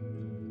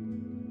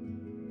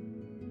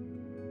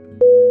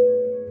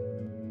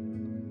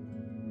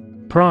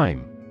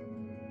 Prime.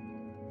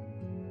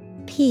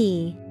 Prime.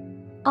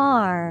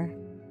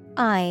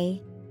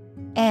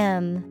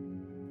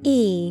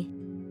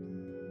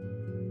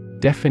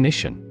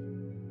 Definition: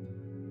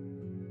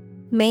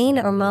 Main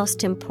or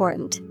most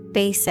important,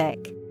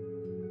 basic.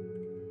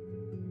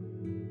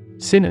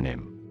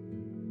 Synonym: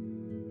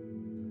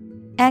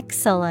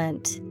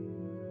 Excellent,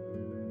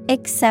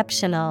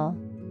 exceptional,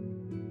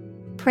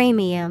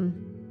 premium.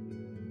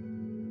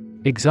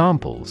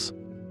 Examples: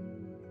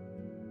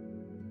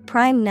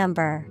 Prime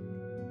number,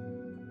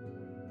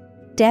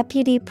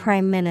 Deputy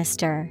Prime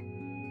Minister.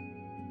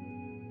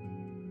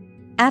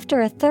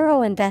 After a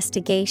thorough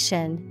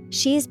investigation,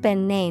 she's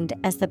been named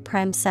as the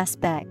prime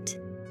suspect.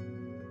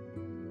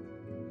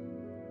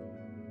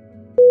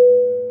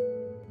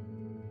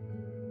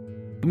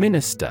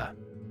 Minister.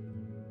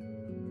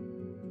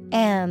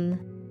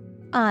 M-I-N-I-S-T-E-R.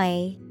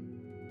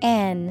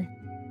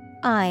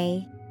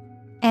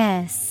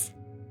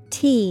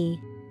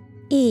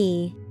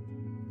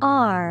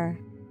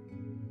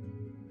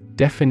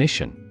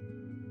 Definition: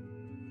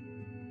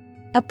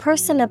 A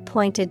person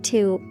appointed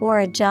to or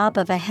a job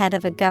of a head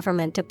of a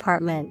government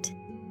department.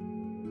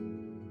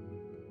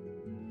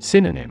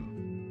 Synonym: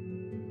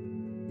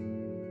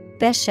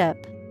 Bishop,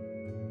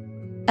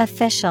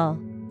 official,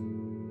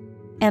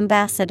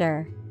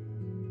 ambassador.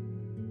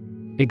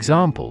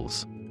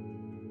 Examples: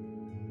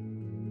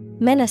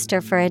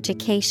 Minister for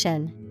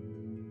Education,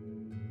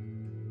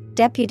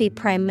 Deputy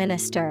Prime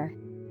Minister.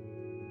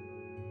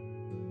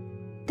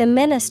 The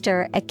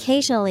minister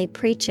occasionally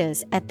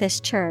preaches at this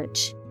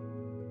church.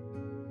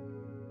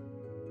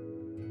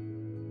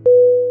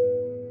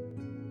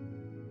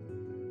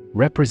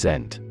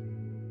 Represent.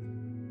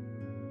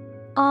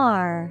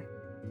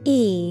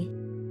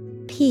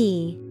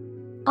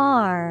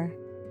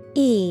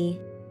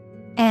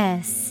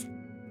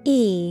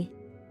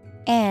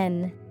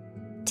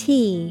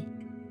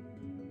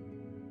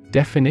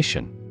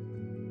 Definition: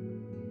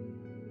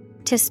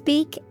 To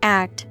speak,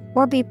 act,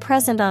 or be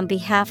present on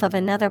behalf of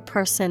another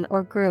person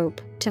or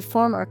group, to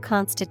form or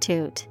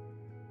constitute.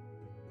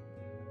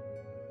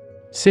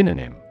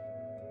 Synonym: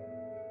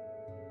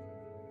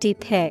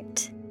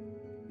 Depict,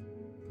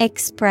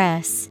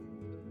 express,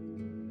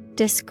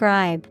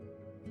 describe.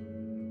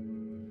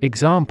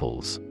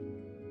 Examples: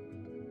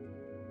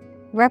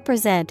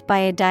 Represent by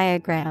a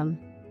diagram.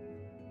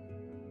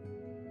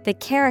 The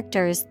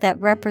characters that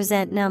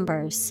represent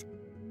numbers.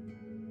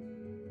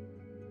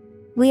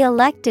 We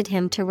elected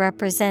him to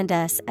represent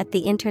us at the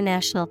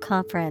international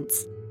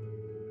conference.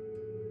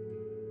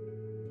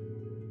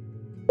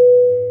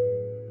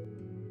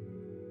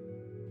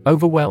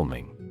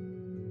 Overwhelming.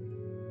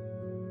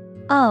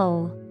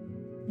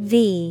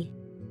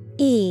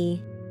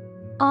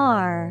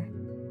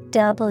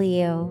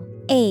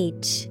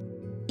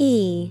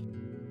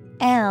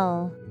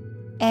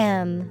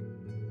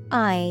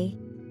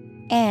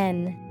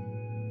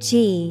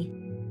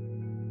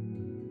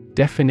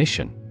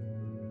 Definition: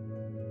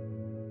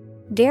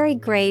 Very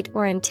great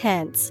or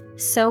intense,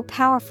 so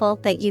powerful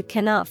that you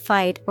cannot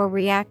fight or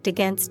react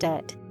against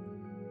it.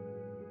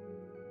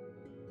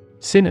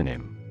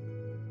 Synonym: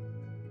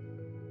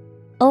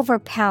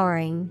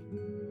 Overpowering,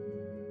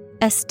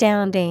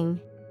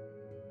 astounding,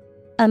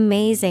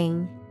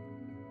 amazing.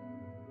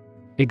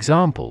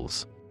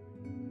 Examples: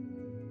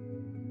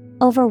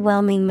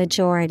 Overwhelming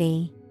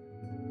majority,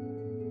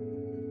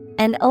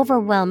 an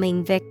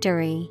overwhelming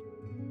victory.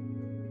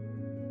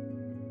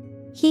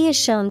 He has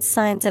shown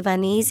signs of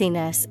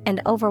uneasiness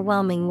and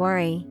overwhelming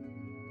worry.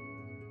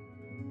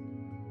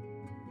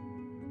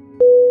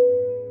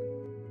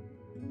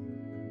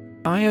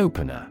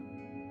 Eye-opener.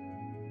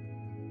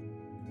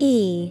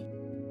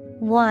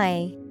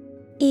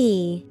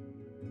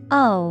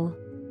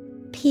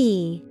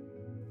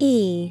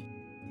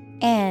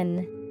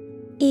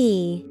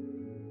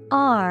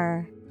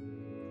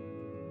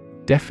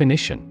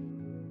 Definition: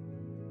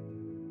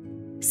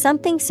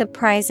 Something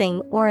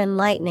surprising or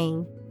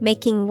enlightening,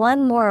 making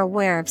one more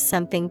aware of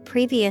something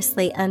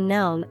previously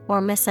unknown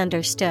or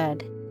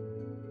misunderstood.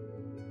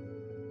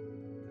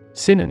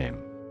 Synonym: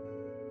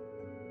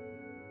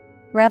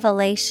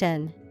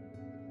 Revelation,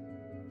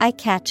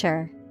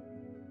 eye-catcher,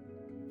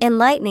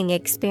 enlightening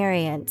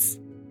experience.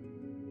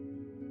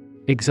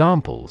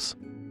 Examples: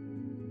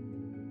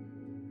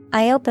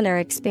 Eye-opener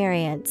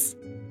experience,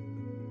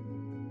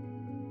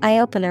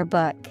 eye-opener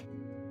book.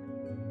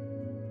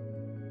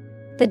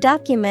 The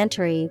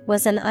documentary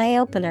was an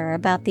eye-opener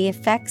about the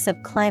effects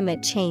of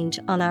climate change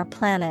on our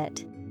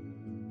planet.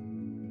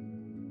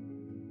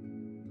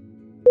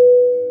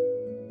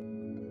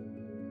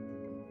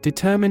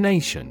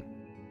 Determination.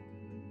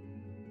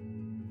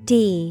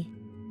 D-E-T-E-R-M-I-N-A-TION.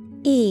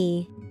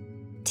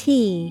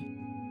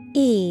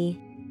 E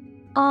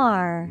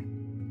R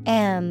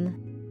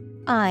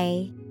M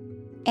I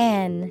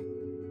N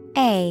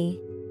A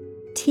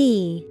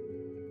T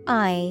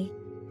I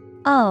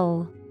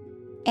O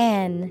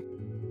N.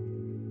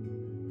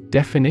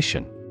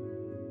 Definition: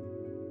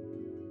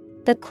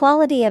 the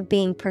quality of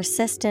being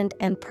persistent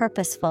and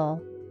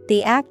purposeful,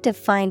 the act of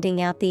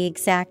finding out the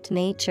exact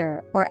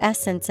nature or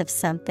essence of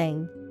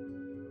something.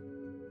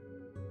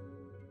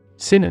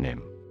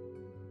 Synonym: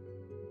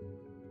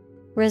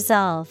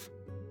 Resolve,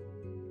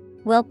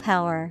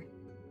 willpower,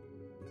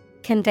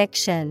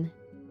 conviction.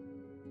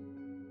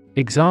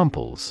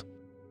 Examples: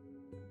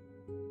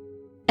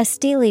 a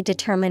steely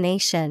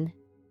determination.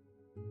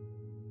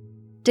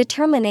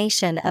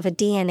 Determination of a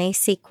DNA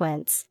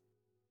sequence.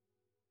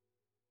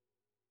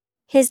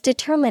 His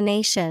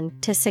determination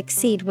to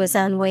succeed was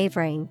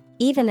unwavering,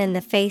 even in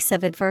the face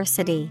of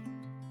adversity.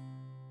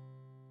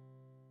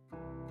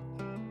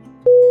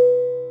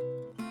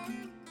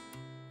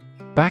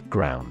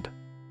 Background: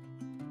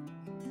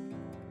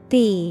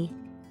 B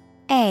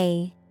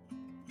A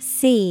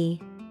C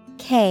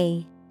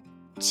K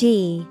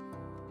G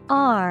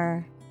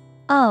R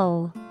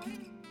O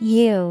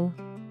U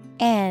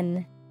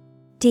N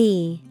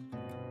D.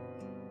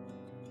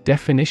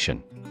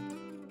 Definition: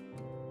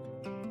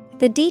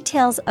 the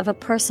details of a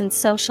person's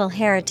social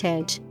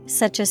heritage,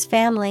 such as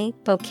family,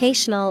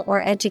 vocational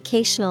or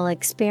educational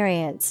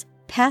experience,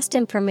 past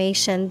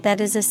information that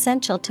is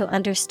essential to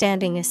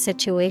understanding a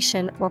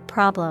situation or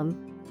problem.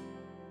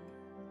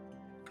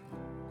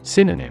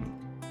 Synonym: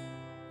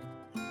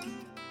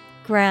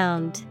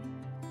 Ground,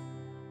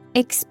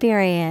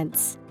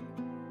 experience,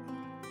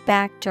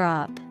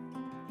 backdrop.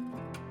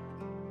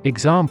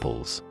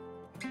 Examples: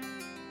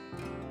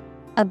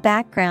 a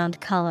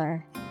background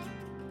color.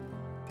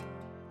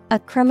 A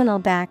criminal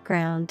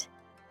background.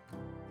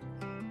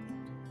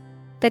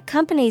 The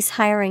company's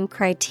hiring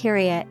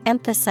criteria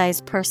emphasize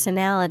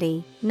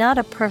personality, not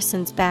a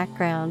person's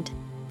background.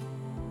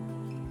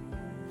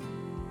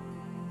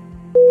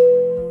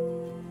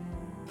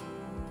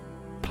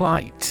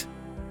 Plight: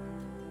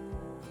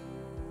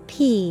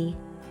 P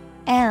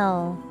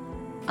L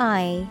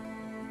I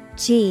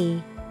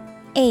G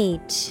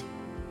H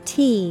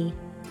T.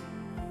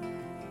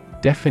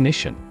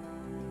 Definition: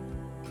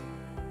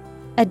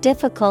 a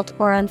difficult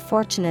or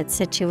unfortunate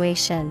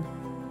situation.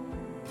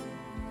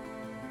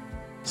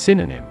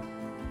 Synonym: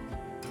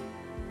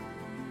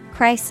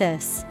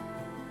 Crisis,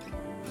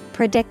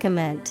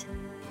 predicament,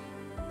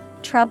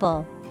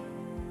 trouble.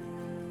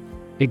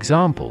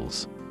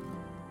 Examples: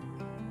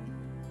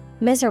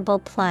 miserable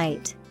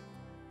plight.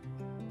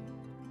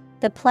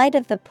 The plight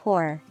of the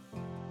poor.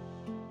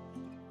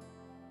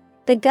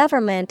 The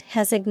government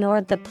has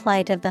ignored the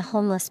plight of the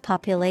homeless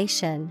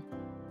population.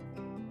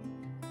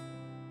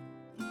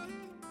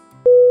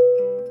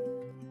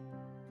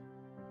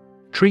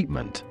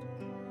 Treatment: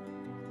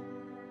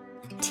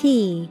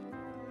 T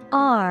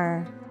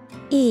R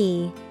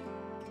E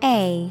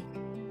A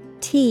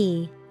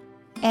T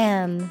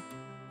M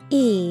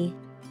E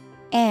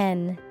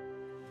N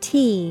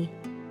T.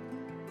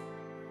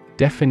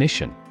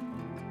 Definition: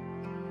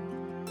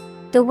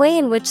 the way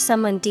in which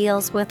someone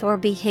deals with or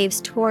behaves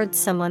towards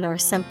someone or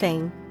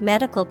something,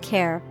 medical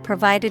care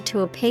provided to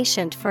a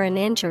patient for an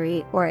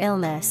injury or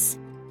illness.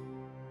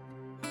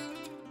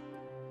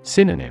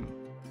 Synonym: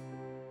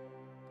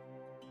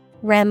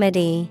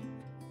 remedy,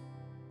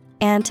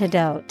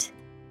 antidote,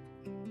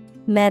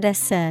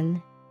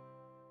 medicine.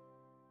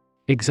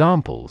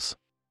 Examples: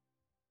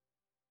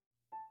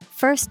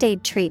 first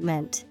aid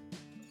treatment.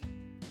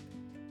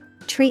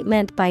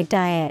 Treatment by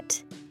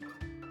diet.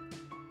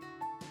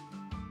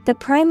 The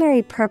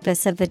primary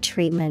purpose of the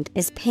treatment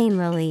is pain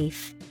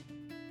relief.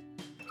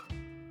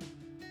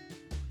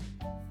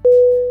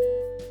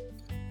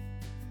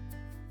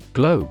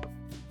 Globe: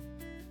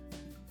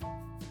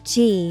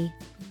 G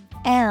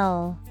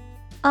L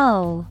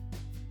O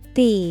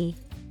B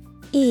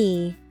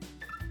E.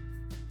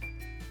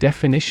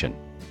 Definition: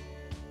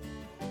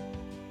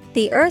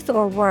 the earth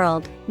or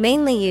world,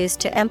 mainly used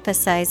to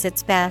emphasize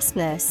its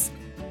vastness.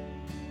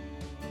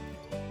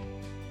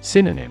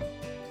 Synonym: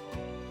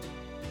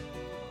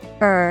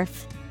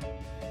 earth,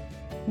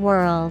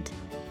 world,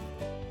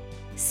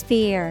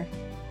 sphere.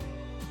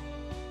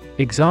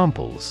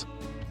 Examples: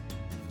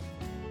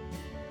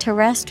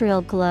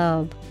 terrestrial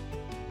globe.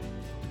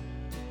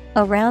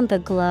 Around the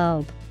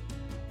globe.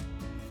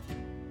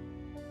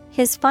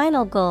 His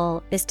final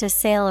goal is to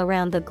sail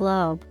around the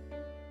globe.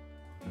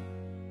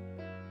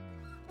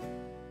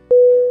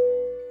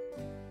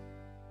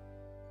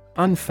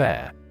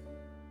 Unfair: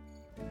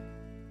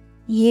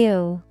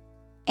 U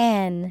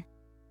N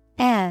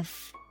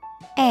F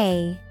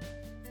A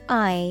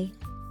I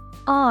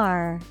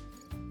R.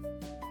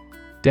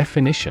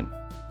 Definition: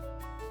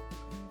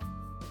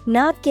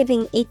 not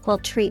giving equal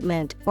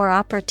treatment or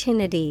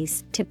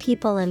opportunities to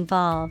people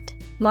involved,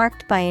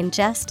 marked by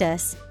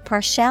injustice,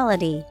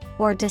 partiality,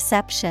 or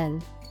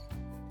deception.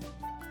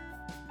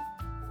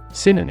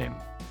 Synonym: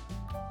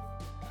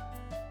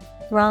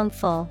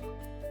 wrongful,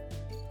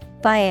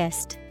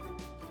 biased,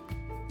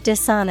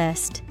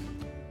 dishonest.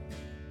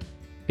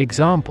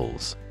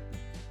 Examples: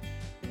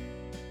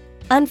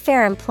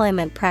 unfair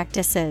employment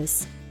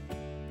practices.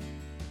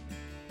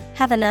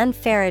 Have an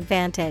unfair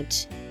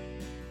advantage.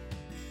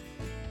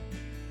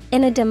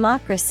 In a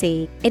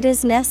democracy, it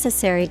is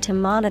necessary to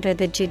monitor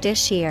the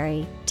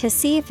judiciary to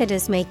see if it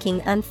is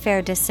making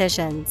unfair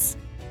decisions.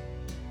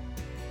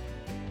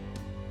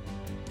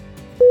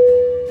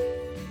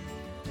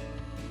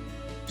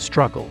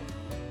 Struggle.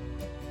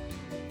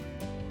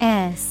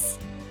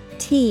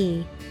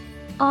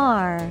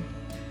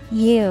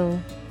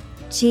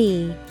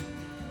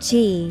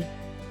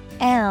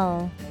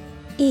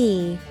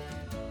 S-T-R-U-G-G-L-E.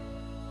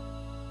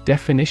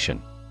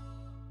 Definition: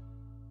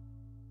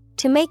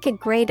 to make a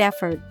great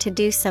effort to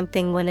do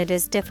something when it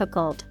is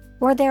difficult,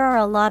 or there are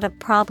a lot of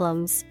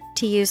problems,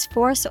 to use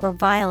force or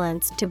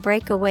violence to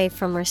break away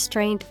from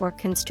restraint or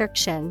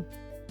constriction.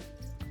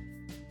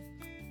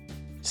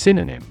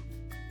 Synonym: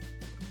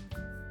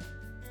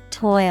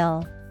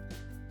 toil,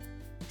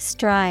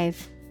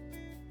 strive,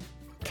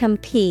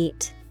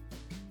 compete.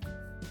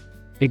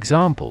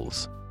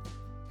 Examples: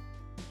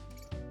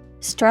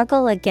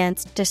 struggle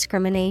against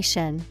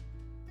discrimination.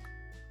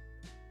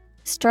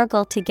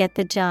 Struggle to get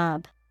the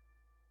job.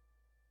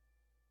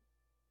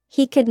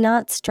 He could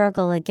not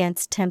struggle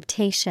against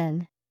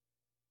temptation.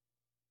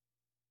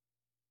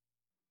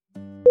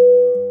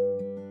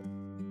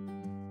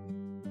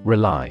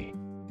 Rely.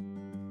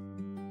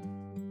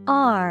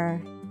 R-E-L-Y.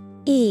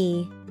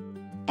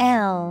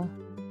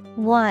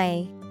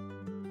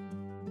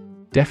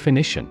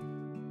 Definition: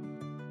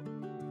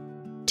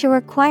 to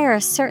require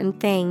a certain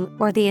thing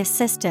or the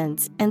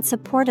assistance and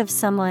support of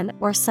someone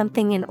or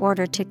something in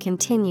order to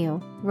continue,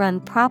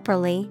 run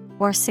properly,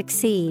 or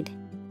succeed.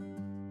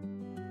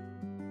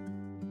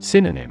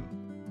 Synonym: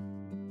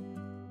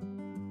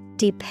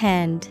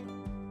 depend,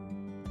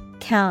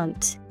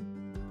 count,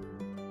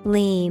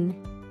 lean.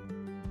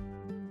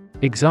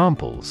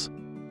 Examples: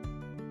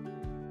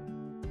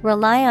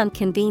 rely on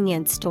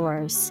convenience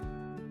stores.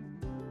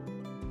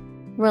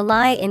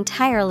 Rely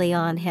entirely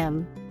on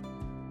him.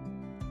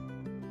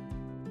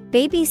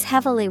 Babies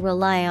heavily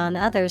rely on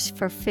others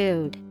for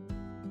food.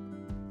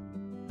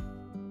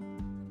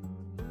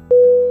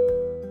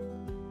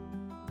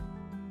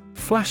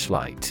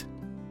 Flashlight.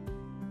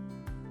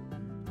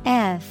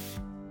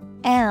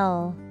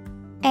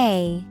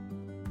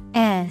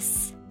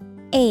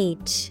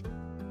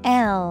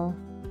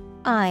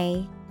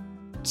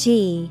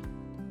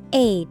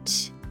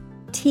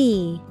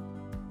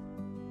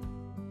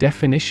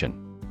 Definition: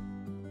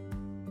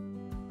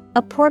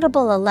 a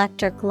portable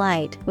electric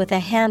light with a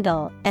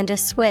handle and a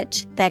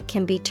switch that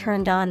can be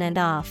turned on and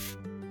off.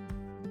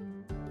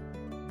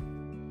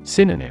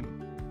 Synonym: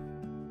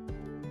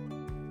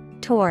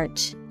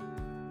 torch,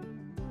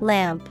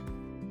 lamp,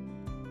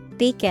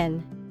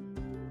 beacon.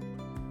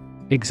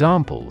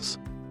 Examples: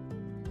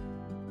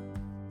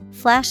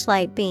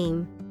 flashlight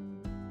beam.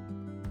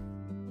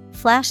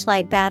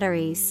 Flashlight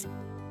batteries.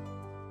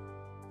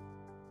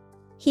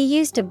 He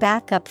used a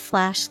backup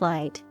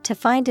flashlight to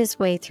find his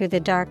way through the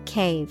dark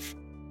cave.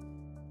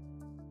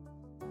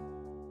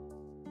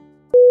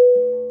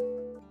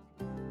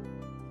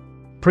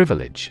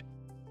 Privilege.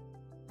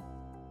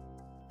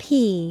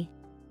 P-R-I-V-I-L-E-G-E.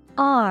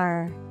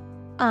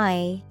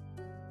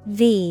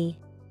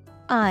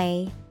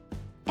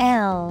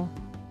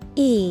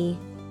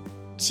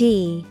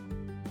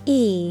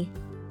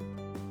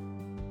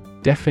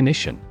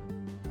 Definition: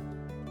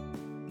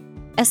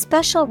 a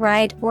special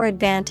right or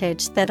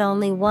advantage that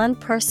only one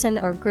person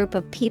or group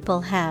of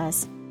people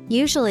has,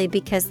 usually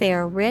because they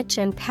are rich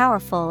and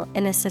powerful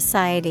in a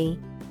society.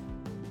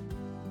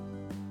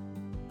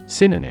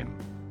 Synonym: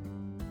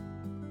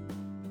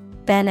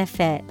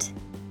 benefit,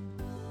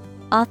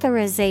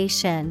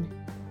 authorization,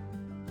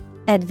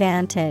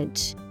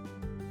 advantage.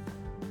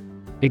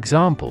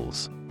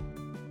 Examples: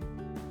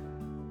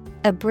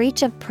 a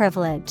breach of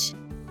privilege.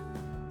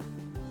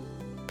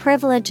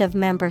 Privilege of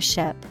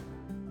membership.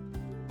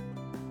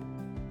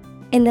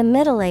 In the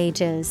Middle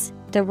Ages,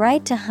 the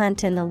right to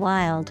hunt in the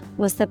wild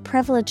was the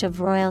privilege of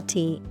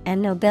royalty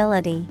and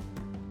nobility.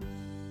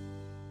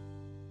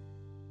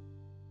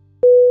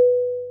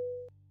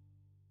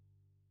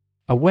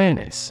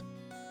 Awareness.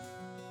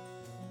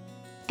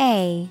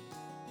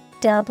 A-W-A-R-E-N-E-S.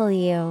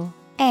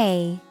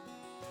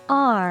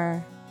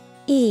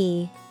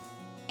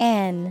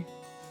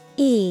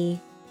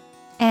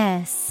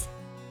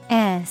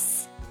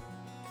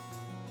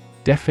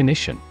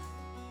 Definition: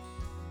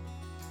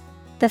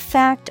 the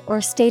fact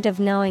or state of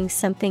knowing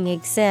something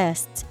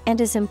exists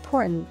and is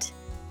important.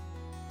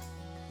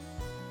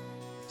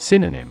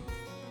 Synonym: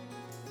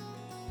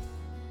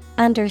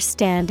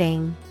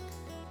 understanding,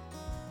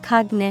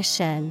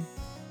 cognition,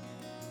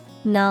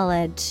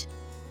 knowledge.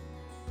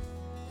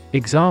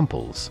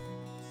 Examples: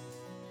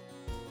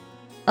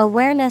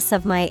 awareness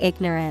of my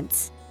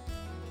ignorance.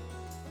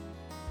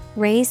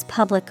 Raise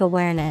public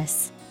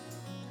awareness.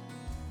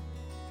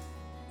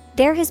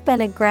 There has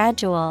been a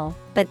gradual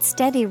but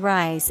steady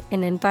rise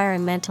in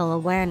environmental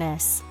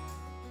awareness.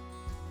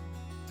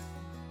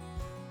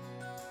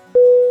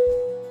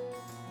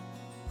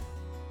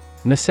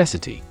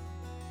 Necessity.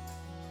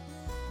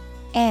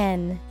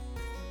 N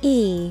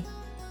E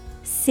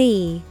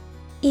C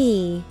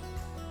E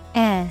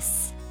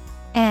S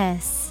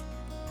S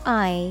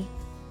I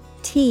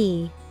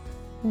T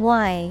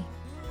Y.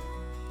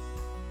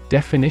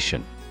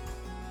 Definition: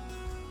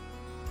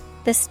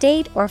 the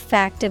state or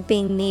fact of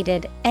being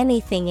needed,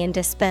 anything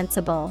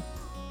indispensable.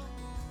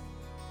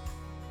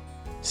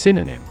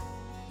 Synonym: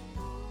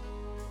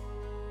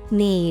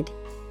 Need,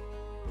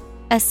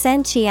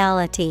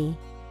 essentiality,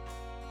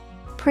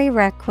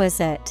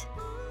 prerequisite.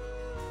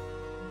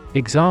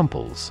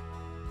 Examples: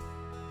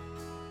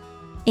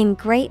 in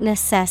great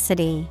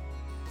necessity.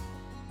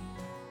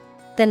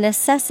 The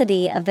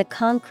necessity of the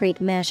concrete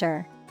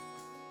measure.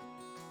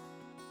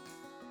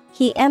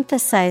 He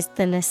emphasized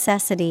the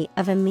necessity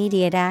of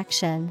immediate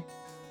action.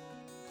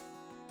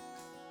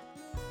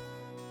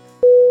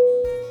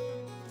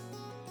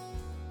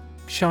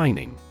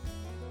 Shining.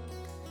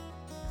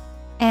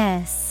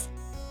 S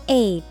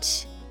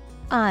H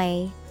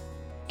I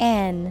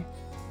N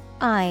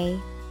I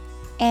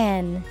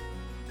N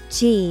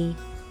G.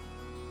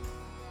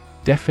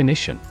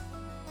 Definition: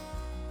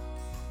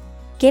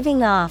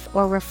 giving off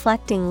or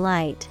reflecting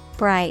light,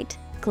 bright,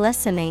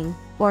 glistening,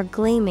 or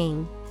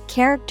gleaming,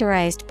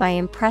 characterized by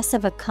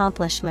impressive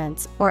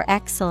accomplishments or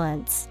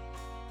excellence.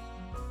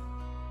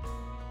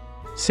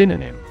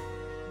 Synonym: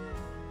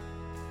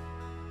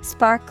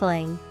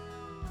 sparkling,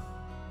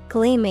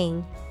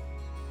 gleaming,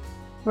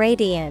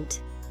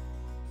 radiant.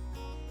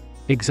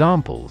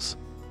 Examples: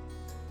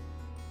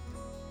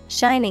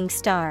 shining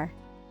star,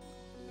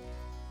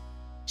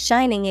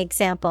 shining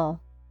example.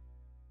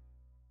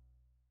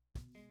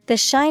 The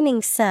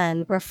shining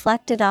sun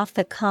reflected off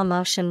the calm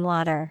ocean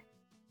water.